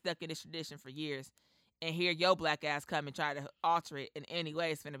we've been stuck in this tradition for years, and here your black ass come and try to alter it in any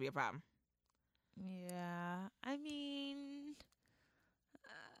way, it's finna be a problem. Yeah, I mean,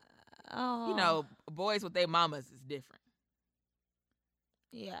 boys with their mamas is different.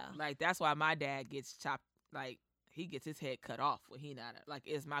 Yeah. Like, that's why my dad gets chopped. Like, he gets his head cut off when he not. Like,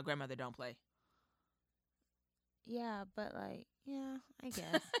 it's my grandmother don't play. Yeah, but like, yeah, I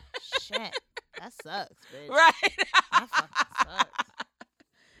guess. Shit, that sucks, bitch. Right. That fucking sucks.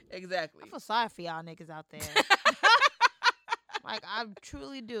 Exactly. I feel sorry for y'all niggas out there. Like, I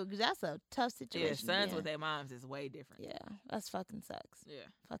truly do, because that's a tough situation. Yeah, sons with their moms is way different. Yeah, that's fucking sucks. Yeah.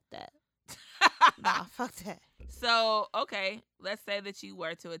 Fuck that. Nah, fuck that. So, okay, let's say that you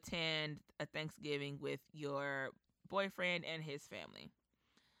were to attend a Thanksgiving with your boyfriend and his family.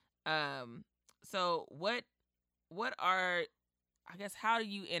 So what are, I guess, how do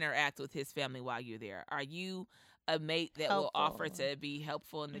you interact with his family while you're there? Are you a mate that will offer to be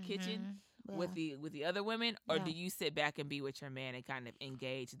helpful in the kitchen with the other women, or do you sit back and be with your man and kind of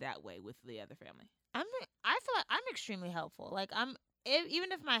engage that way with the other family? I feel like I'm extremely helpful. Like,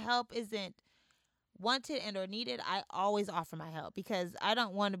 even if my help isn't wanted and or needed, I always offer my help because I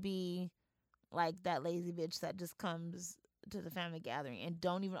don't want to be like that lazy bitch that just comes to the family gathering and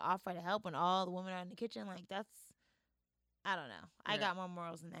don't even offer to help when all the women are in the kitchen. Like, that's, I don't know. I got more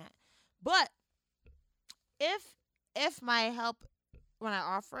morals than that. But if my help, when I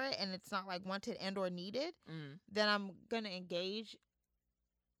offer it and it's not like wanted and or needed, then I'm gonna engage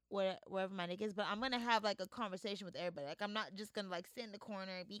wherever my nigga is. But I'm gonna have like a conversation with everybody. Like, I'm not just gonna like sit in the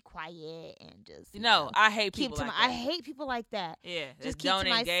corner and be quiet and just I hate people like that. I hate people like that. Yeah, just keep don't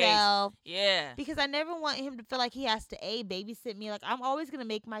to engage. myself. Yeah, because I never want him to feel like he has to babysit me. Like, I'm always gonna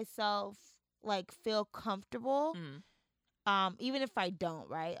make myself like feel comfortable. Even if I don't,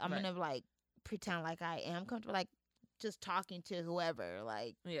 right? I'm gonna like pretend like I am comfortable, like just talking to whoever,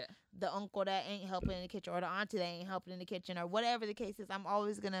 like the uncle that ain't helping in the kitchen or the auntie that ain't helping in the kitchen or whatever the case is. I'm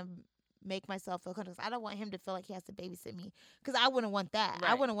always gonna make myself feel comfortable. I don't want him to feel like he has to babysit me because I wouldn't want that.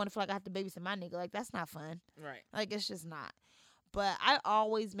 I wouldn't want to feel like I have to babysit my nigga. Like, that's not fun. Right. Like, it's just not. But I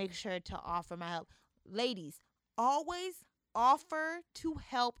always make sure to offer my help. Ladies, always offer to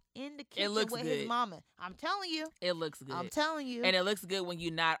help in the kitchen with his mama. I'm telling you. It looks good. I'm telling you. And it looks good when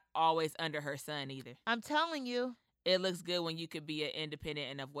you're not always under her son either. I'm telling you. It looks good when you could be an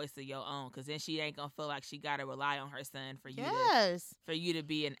independent and a voice of your own, because then she ain't gonna feel like she gotta rely on her son for you to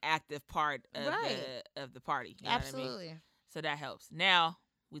be an active part of the party. You know Absolutely. what I mean? So that helps. Now,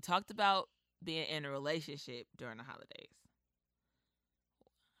 we talked about being in a relationship during the holidays.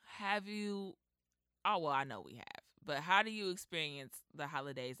 have you? Oh well, I know we have. But how do you experience the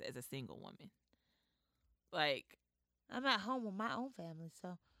holidays as a single woman? Like, I'm at home with my own family,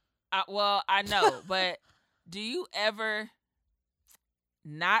 so. I know, but do you ever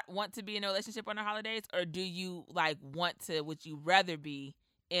not want to be in a relationship on the holidays, or do you like want to? Would you rather be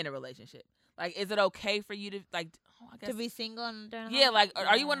in a relationship? Like, is it okay for you to like? I guess, to be single and during yeah, like,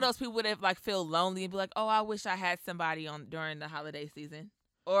 are you one of those people that like feel lonely and be like, oh, I wish I had somebody on during the holiday season,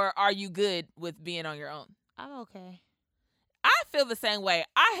 or are you good with being on your own? I'm okay. I feel the same way.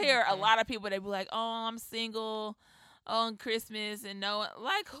 I hear a lot of people that be like, oh, I'm single on Christmas and no one,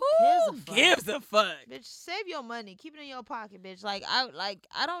 like, who gives a fuck? Bitch, save your money. Keep it in your pocket, bitch.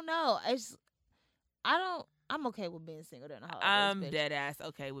 I don't know. I'm okay with being single during the holidays. I'm bitch. dead ass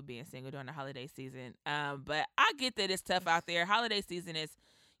okay with being single during the holiday season. But I get that it's tough out there. Holiday season is,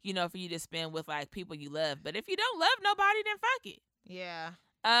 for you to spend with like people you love. But if you don't love nobody, then fuck it. Yeah.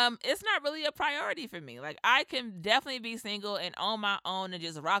 It's not really a priority for me. Like, I can definitely be single and on my own and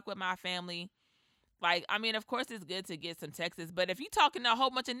just rock with my family. Like, I mean, of course it's good to get some texts, but if you talking to a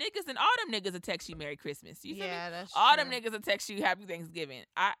whole bunch of niggas, then all them niggas will text you Merry Christmas. You feel me? That's all true. them niggas will text you Happy Thanksgiving.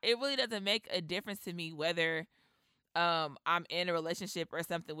 It really doesn't make a difference to me whether I'm in a relationship or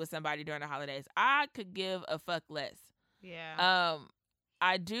something with somebody during the holidays. I could give a fuck less. Yeah.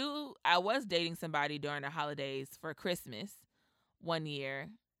 I was dating somebody during the holidays for Christmas one year.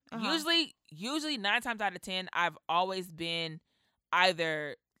 Usually 9 times out of 10, I've always been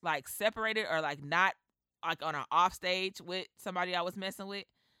either like separated or like not like on an off stage with somebody I was messing with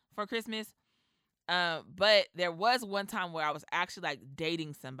for Christmas. But there was one time where I was actually like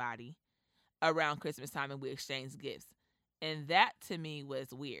dating somebody around Christmas time and we exchanged gifts. And that to me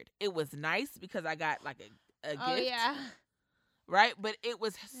was weird. It was nice because I got like a gift. Oh, yeah. Right? But it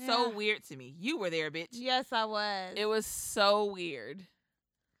was so weird to me. You were there, bitch. Yes, I was. It was so weird.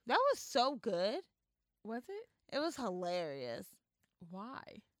 That was so good. Was it? It was hilarious. Why?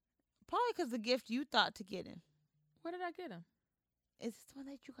 Probably because the gift you thought to get him. What did I get him? Is this the one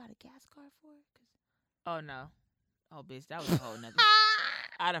that you got a gas card for? Oh, no. Oh, bitch, that was a whole nother.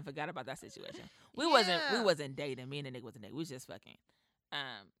 I done forgot about that situation. We wasn't dating. Me and the nigga wasn't dating. We was just fucking.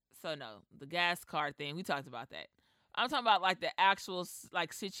 So no, the gas card thing, we talked about that. I'm talking about like the actual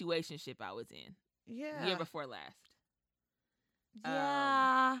like situationship I was in. Yeah. Year before last.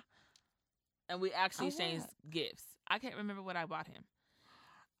 Yeah. And we actually exchanged gifts. I can't remember what I bought him.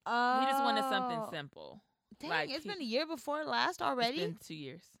 He just wanted something simple. Dang, like, it's been a year before last already? It's been 2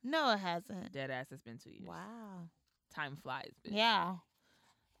 years. No, it hasn't. Dead ass, it's been 2 years. Wow. Time flies, bitch. Yeah.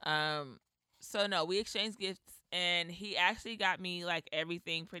 So no, we exchanged gifts and he actually got me like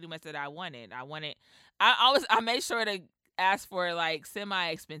everything pretty much that I wanted. I made sure to ask for like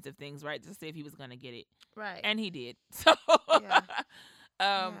semi-expensive things, right? To see if he was going to get it. Right. And he did. So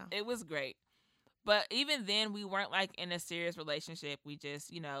it was great. But even then we weren't like in a serious relationship. We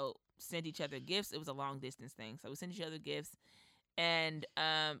just, sent each other gifts. It was a long distance thing. So we sent each other gifts and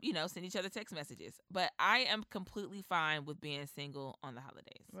send each other text messages. But I am completely fine with being single on the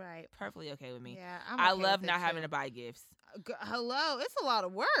holidays. Right. Perfectly okay with me. Yeah, I love not having to buy gifts. Hello, it's a lot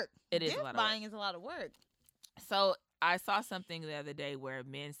of work. It is gift a lot of buying work. is a lot of work. So I saw something the other day where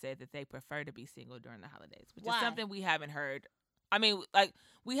men said that they prefer to be single during the holidays, which is something we haven't heard. I mean, like,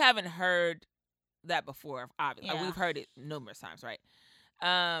 we haven't heard that before, obviously. Like, we've heard it numerous times, right?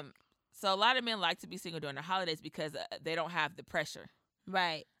 So a lot of men like to be single during the holidays because they don't have the pressure,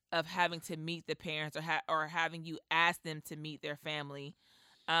 right, of having to meet the parents or having you ask them to meet their family,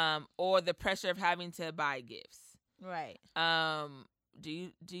 or the pressure of having to buy gifts. Right. Do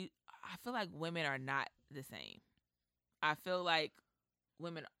you? I feel like women are not the same. I feel like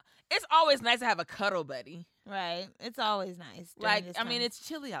women. It's always nice to have a cuddle buddy. Right. It's always nice. Like, I mean, it's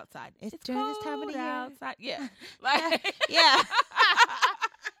chilly outside. It's during this time of the year. Outside. Yeah. Like, yeah.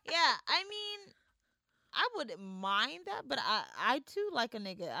 Yeah. I mean, I wouldn't mind that, but I too like a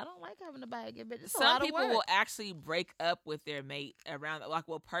nigga. I don't like having to buy a gift. But it's a lot of people work. will actually break up with their mate around, like,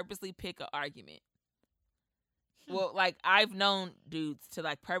 will purposely pick an argument. Well, like, I've known dudes to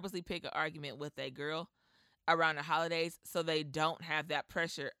like purposely pick an argument with a girl around the holidays so they don't have that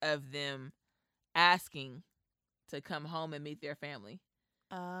pressure of them asking to come home and meet their family.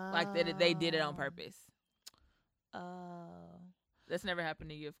 Like they did it on purpose. That's never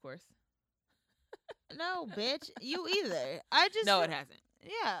happened to you, of course. No, bitch. You either. No, it hasn't.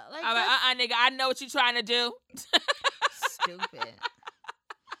 Yeah, like nigga, I know what you're trying to do. Stupid.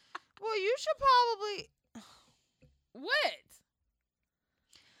 Well, you should probably. What?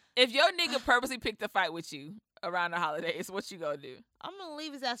 If your nigga purposely picked a fight with you around the holidays, what you gonna do? I'm gonna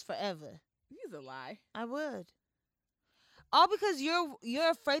leave his ass forever. He's a lie. I would. All because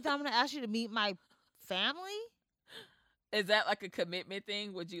you're afraid that I'm gonna ask you to meet my family? Is that like a commitment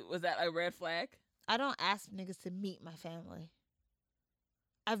thing? Was that a red flag? I don't ask niggas to meet my family.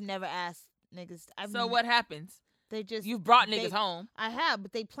 I've never asked niggas. So what happens? They just You've brought niggas home. I have,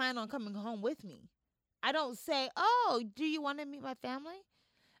 but they plan on coming home with me. I don't say, "Oh, do you want to meet my family?"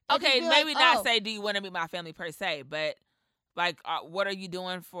 Okay, maybe not say, "Do you want to meet my family?" per se, but like, what are you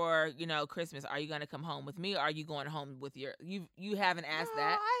doing for Christmas? Are you gonna come home with me? Or are you going home with your? You haven't asked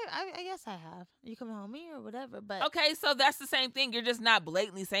that. I guess I have. You coming home with me or whatever? But okay, so that's the same thing. You're just not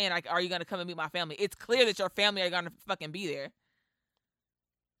blatantly saying like, "Are you gonna come and meet my family?" It's clear that your family are gonna fucking be there.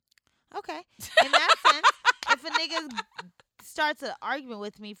 Okay, in that sense, if a nigga starts an argument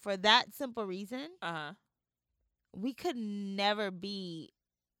with me for that simple reason, we could never be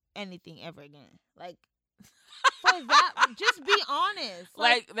anything ever again. Like, for that, just be honest.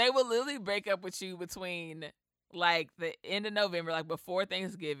 Like, they will literally break up with you between like the end of November, like before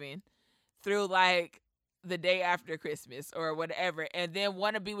Thanksgiving, through like the day after Christmas or whatever, and then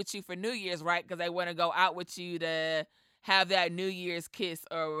want to be with you for New Year's, right? Because they want to go out with you to have that New Year's kiss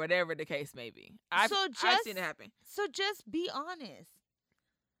or whatever the case may be. I've seen it happen. So just be honest.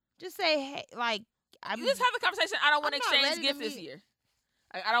 Just say, hey, like, you just have the conversation. I don't want to exchange gifts this year.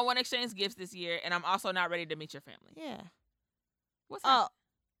 I don't want to exchange gifts this year, and I'm also not ready to meet your family. Yeah. What's that?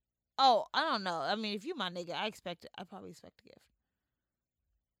 Oh, I don't know. I mean, if you my nigga, I probably expect a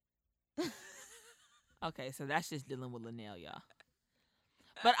gift. Okay, so that's just dealing with Linnell, y'all.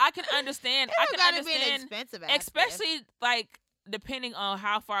 But I can understand. I can understand, be an expensive especially like depending on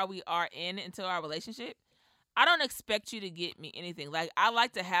how far we are into our relationship. I don't expect you to get me anything. Like, I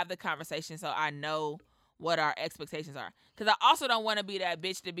like to have the conversation so I know what our expectations are. Because I also don't want to be that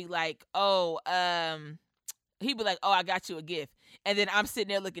bitch to be like, he'd be like, oh, I got you a gift, and then I'm sitting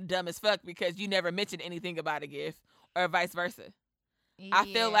there looking dumb as fuck because you never mentioned anything about a gift, or vice versa. Yeah. I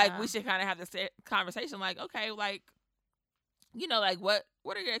feel like we should kind of have this conversation. Like, okay, like, like what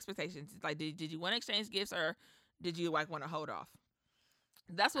are your expectations? Like, did you want to exchange gifts, or did you like want to hold off?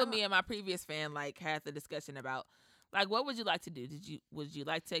 That's what me and my previous fan like had the discussion about. Like, what would you like to do? Would you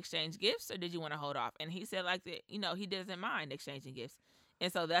like to exchange gifts, or did you want to hold off? And he said like that, he doesn't mind exchanging gifts,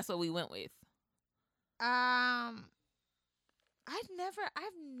 and so that's what we went with. I've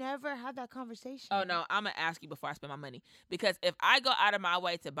never had that conversation. Oh no, I'm gonna ask you before I spend my money, because if I go out of my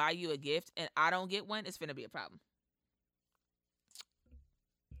way to buy you a gift and I don't get one, it's gonna be a problem.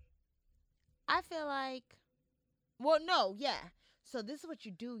 I feel like, well, no, yeah. So this is what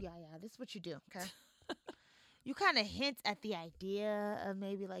you do, Yaya. This is what you do, okay? You kind of hint at the idea of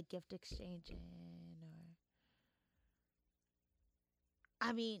maybe like gift exchanging, or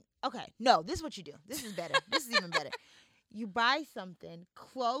I mean, okay, no, this is what you do. This is better. This is even better. You buy something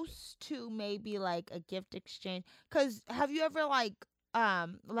close to maybe like a gift exchange. Cause have you ever like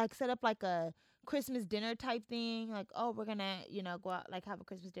set up like a Christmas dinner type thing? Like, oh, we're gonna go out, like have a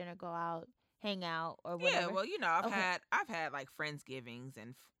Christmas dinner, go out, hang out, or whatever. Yeah, well, I've had like Friendsgivings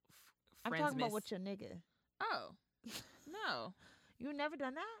and I'm talking about with your nigga. Oh, no, you never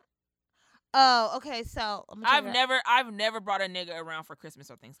done that? Oh, okay. So I've never brought a nigga around for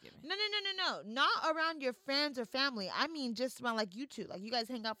Christmas or Thanksgiving. No, not around your friends or family. I mean, just around like you two. Like you guys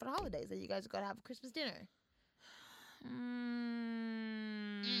hang out for the holidays, and you guys go to have a Christmas dinner.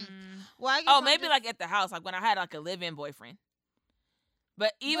 Well, maybe like at the house, like when I had like a live-in boyfriend.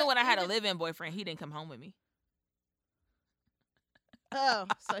 But when I had a live-in boyfriend, he didn't come home with me. Oh,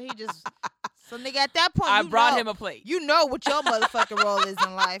 so he just. So nigga, at that point, I brought him a plate. You know what your motherfucking role is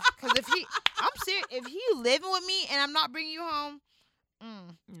in life. Because I'm serious. If he living with me and I'm not bringing you home,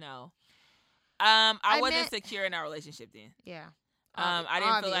 no. I wasn't secure in our relationship then. Yeah. I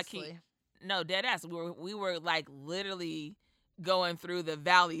didn't feel like no, dead ass. We were like literally going through the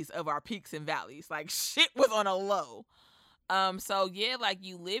valleys of our peaks and valleys. Like shit was on a low. So yeah, like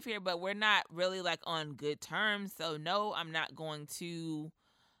you live here, but we're not really like on good terms. So no, I'm not going to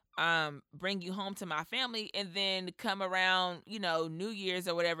bring you home to my family and then come around, New Year's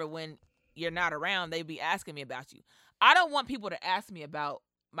or whatever when you're not around, they be asking me about you. I don't want people to ask me about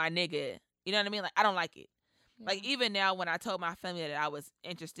my nigga. You know what I mean? Like, I don't like it. Yeah. Like, even now when I told my family that I was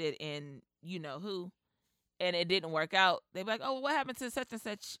interested in who, and it didn't work out, they be like, oh, what happened to such and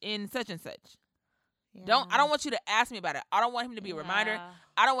such in such and such? Yeah. I don't want you to ask me about it. I don't want him to be a reminder.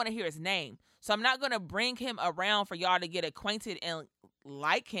 I don't want to hear his name. So I'm not going to bring him around for y'all to get acquainted and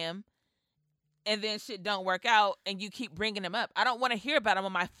like him, and then shit don't work out and you keep bringing him up. I don't want to hear about him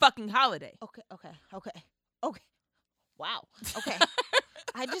on my fucking holiday. Okay. Wow. Okay.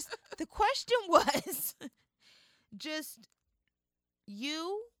 The question was just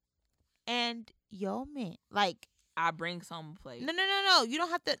you and your man. Like, I bring some plate. No. You don't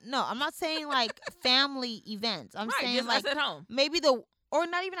have to. No, I'm not saying like family events. I'm saying just like us at home. maybe or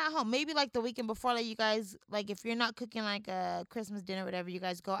not even at home. Maybe like the weekend before, like you guys, like if you're not cooking like a Christmas dinner, or whatever, you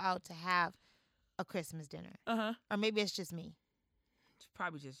guys go out to have a Christmas dinner. Or maybe it's just me. It's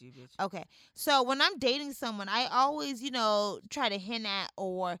probably just you, bitch. Okay. So when I'm dating someone, I always, try to hint at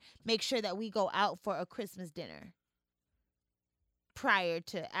or make sure that we go out for a Christmas dinner prior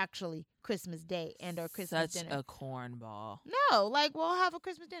to actually Christmas Day and or Christmas dinner. Such a cornball. No, like we'll have a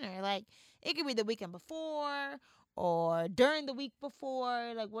Christmas dinner. Like it could be the weekend before or during the week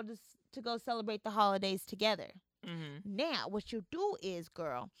before. Like we'll just to go celebrate the holidays together. Now, what you do is,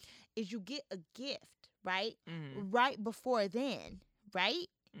 girl, is you get a gift, right? Right before then, right?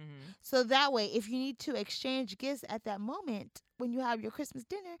 So that way, if you need to exchange gifts at that moment when you have your Christmas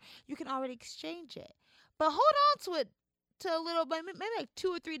dinner, you can already exchange it. But hold on to it to a little bit, maybe like 2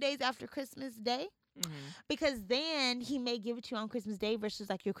 or 3 days after Christmas Day, because then he may give it to you on Christmas Day versus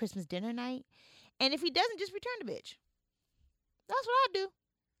like your Christmas dinner night. And if he doesn't, just return the bitch. That's what I do.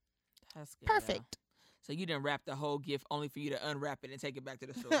 That's good. Perfect. Though. So you didn't wrap the whole gift only for you to unwrap it and take it back to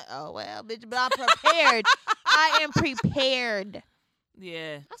the store. Oh, well, bitch, but I'm prepared. I am prepared.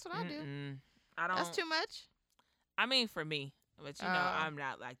 Yeah. That's what I do. I don't. That's too much. I mean, for me, but I'm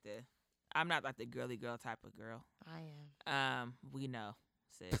not like the girly girl type of girl. I am. We know,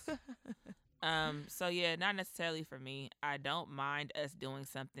 sis. So yeah, not necessarily for me. I don't mind us doing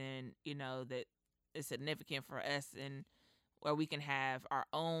something, that is significant for us and where we can have our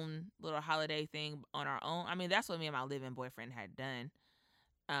own little holiday thing on our own. I mean, that's what me and my living boyfriend had done.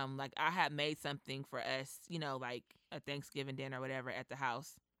 Like I had made something for us, like a Thanksgiving dinner or whatever at the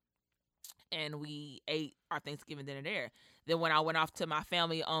house. And we ate our Thanksgiving dinner there. Then when I went off to my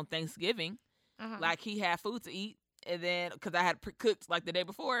family on Thanksgiving, like he had food to eat. And then, because I had cooked like the day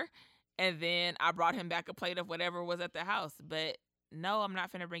before. And then I brought him back a plate of whatever was at the house. But no, I'm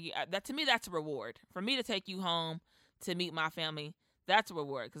not finna bring you. That to me, that's a reward. For me to take you home to meet my family, that's a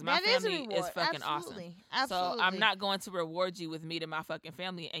reward. Because my family is fucking awesome. Absolutely. So I'm not going to reward you with meeting my fucking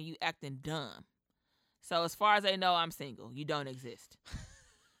family and you acting dumb. So as far as they know, I'm single. You don't exist.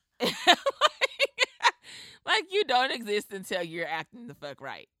 like you don't exist until you're acting the fuck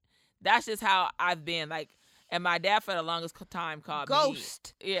right. That's just how I've been. Like, and my dad for the longest time called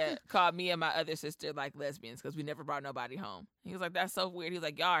Ghost. Called me and my other sister like lesbians because we never brought nobody home. He was like, that's so weird. He was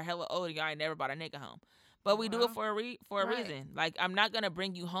like, y'all are hella old and y'all ain't never brought a nigga home. But we do it for a reason. Like, I'm not going to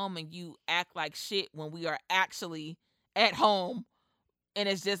bring you home and you act like shit when we are actually at home and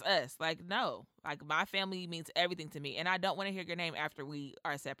it's just us. Like, no. Like, my family means everything to me. And I don't want to hear your name after we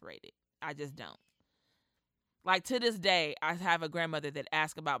are separated. I just don't. Like, to this day, I have a grandmother that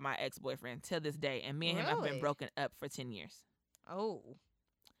asks about my ex-boyfriend to this day. And me and him have been broken up for 10 years. Oh.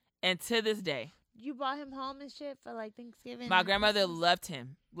 And to this day. You brought him home and shit for, like, Thanksgiving? My grandmother loved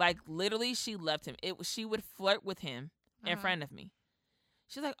him. Like, literally, she loved him. She would flirt with him in front of me.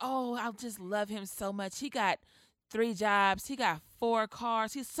 She's like, oh, I just love him so much. He got 3 jobs. He got 4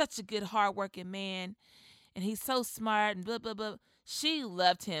 cars. He's such a good, hardworking man. And he's so smart and blah, blah, blah. She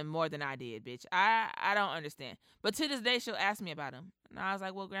loved him more than I did, bitch. I don't understand. But to this day, she'll ask me about him. And I was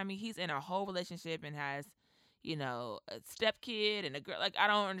like, well, Grammy, he's in a whole relationship and has, a stepkid and a girl. Like, I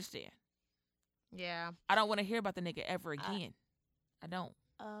don't understand. Yeah. I don't want to hear about the nigga ever again. I don't.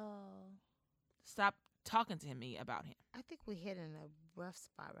 Oh. Stop talking to me about him. I think we hit in a rough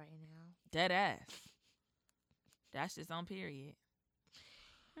spot right now. Dead ass. That's just on period.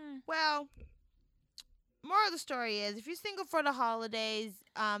 Well, moral of the story is, if you're single for the holidays,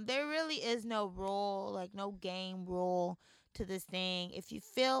 there really is no rule, like no game rule to this thing. If you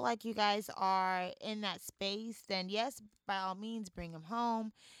feel like you guys are in that space, then yes, by all means, bring them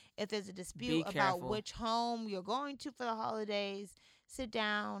home. If there's a dispute about which home you're going to for the holidays, sit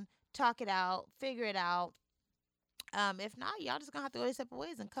down, talk it out, figure it out. If not, y'all just gonna have to go your separate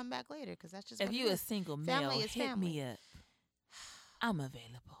ways and come back later, because that's just if you a single male, hit me up. I'm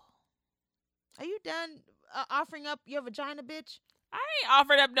available. Are you done offering up your vagina, bitch? I ain't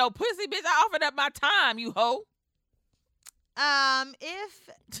offered up no pussy, bitch. I offered up my time, you hoe.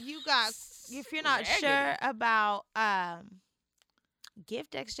 If you're not sure about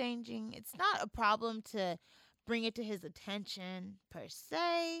gift exchanging, it's not a problem to bring it to his attention per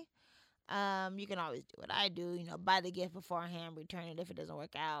se. You can always do what I do, buy the gift beforehand, return it if it doesn't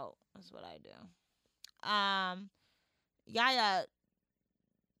work out. That's what I do. Yaya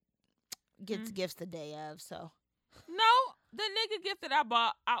gets gifts the day of, so. No, the nigga gift that I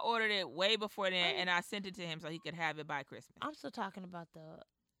bought, I ordered it way before then, and I sent it to him so he could have it by Christmas. I'm still talking about the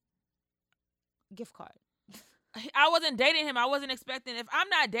gift card. I wasn't dating him. I wasn't expecting. If I'm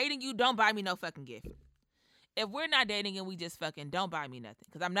not dating you, don't buy me no fucking gift. if we're not dating and we just fucking, don't buy me nothing.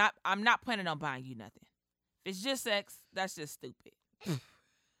 Because I'm not planning on buying you nothing. If it's just sex, that's just stupid.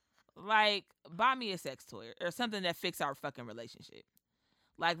 Like, buy me a sex toy or something that fix our fucking relationship.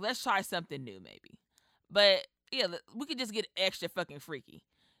 Like, let's try something new maybe. But, yeah, we could just get extra fucking freaky.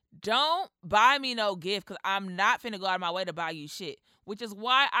 Don't buy me no gift because I'm not finna go out of my way to buy you shit. Which is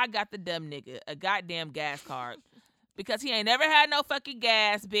why I got the dumb nigga a goddamn gas card. Because he ain't never had no fucking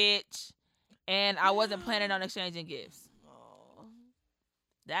gas, bitch. And I wasn't planning on exchanging gifts. Oh.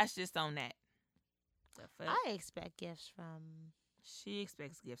 That's just on that. The fuck? I expect gifts from... She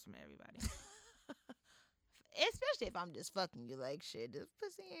expects gifts from everybody. Especially if I'm just fucking you like shit. This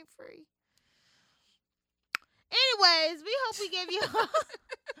pussy ain't free. Anyways, we hope we gave you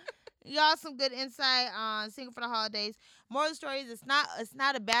y'all some good insight on single for the holidays. Moral of the story is it's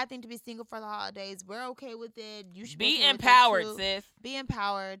not a bad thing to be single for the holidays. We're okay with it. You should be empowered, sis. Be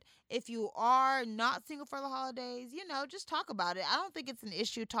empowered. If you are not single for the holidays, just talk about it. I don't think it's an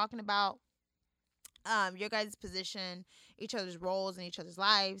issue talking about your guys' position, each other's roles in each other's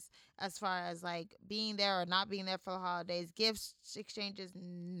lives, as far as like being there or not being there for the holidays, gifts exchanges,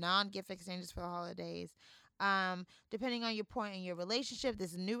 non-gift exchanges for the holidays. Depending on your point in your relationship, this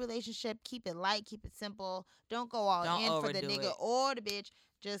is a new relationship. Keep it light, keep it simple. Don't go all in for the nigga or the bitch.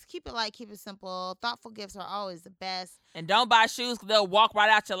 Just keep it light, keep it simple. Thoughtful gifts are always the best. And don't buy shoes because they'll walk right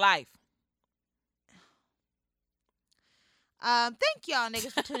out your life. Thank y'all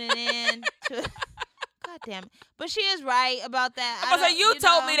niggas for tuning in. God damn it. But she is right about that. I was like, you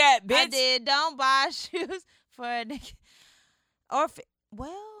told me that, bitch. I did. Don't buy shoes for a nigga.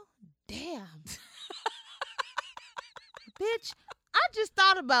 Well, damn. Bitch, I just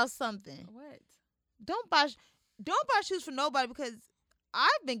thought about something. What? Don't buy shoes for nobody because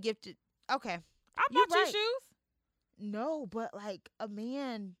I've been gifted. Okay. I bought you shoes? No, but like a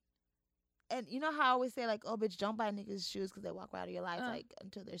man. And you know how I always say like, oh, bitch, don't buy niggas shoes because they walk out of your life like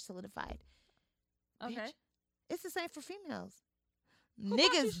until they're solidified. Okay. Bitch, it's the same for females.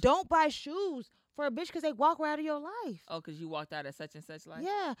 Niggas don't buy shoes for a bitch because they walk right out of your life. Oh, because you walked out of such and such life?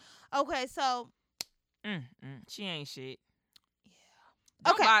 Yeah. Okay, so. She ain't shit.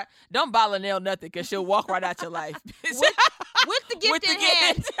 Yeah. Don't buy Linnell nothing because she'll walk right out your life. with the gift in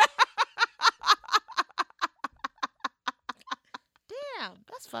hand. Damn,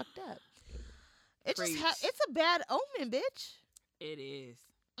 that's fucked up. It's a bad omen, bitch. It is.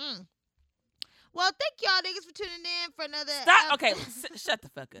 Well, thank y'all niggas for tuning in for another. Stop. Okay, shut the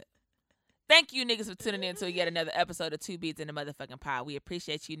fuck up. Thank you niggas for tuning in to yet another episode of Two Beats in the Motherfucking Pod. We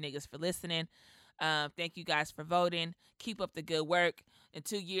appreciate you niggas for listening. Thank you guys for voting. Keep up the good work. In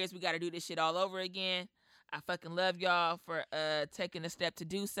 2 years, we got to do this shit all over again. I fucking love y'all for taking the step to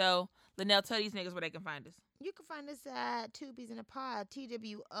do so. Linnell, tell these niggas where they can find us. You can find us at Two Bees in a Pod,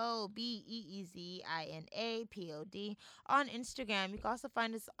 TWOBEEZINAPOD, on Instagram. You can also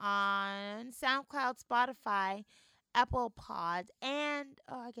find us on SoundCloud, Spotify, Apple Pods, and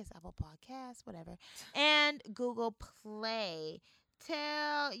I guess Apple Podcasts, whatever, and Google Play.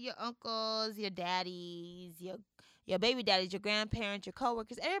 Tell your uncles, your daddies, your baby daddies, your grandparents, your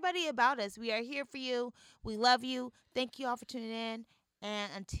coworkers, everybody about us. We are here for you. We love you. Thank you all for tuning in.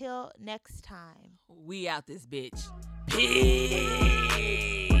 And until next time. We out this bitch. Peace.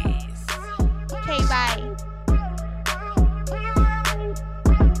 Okay, bye.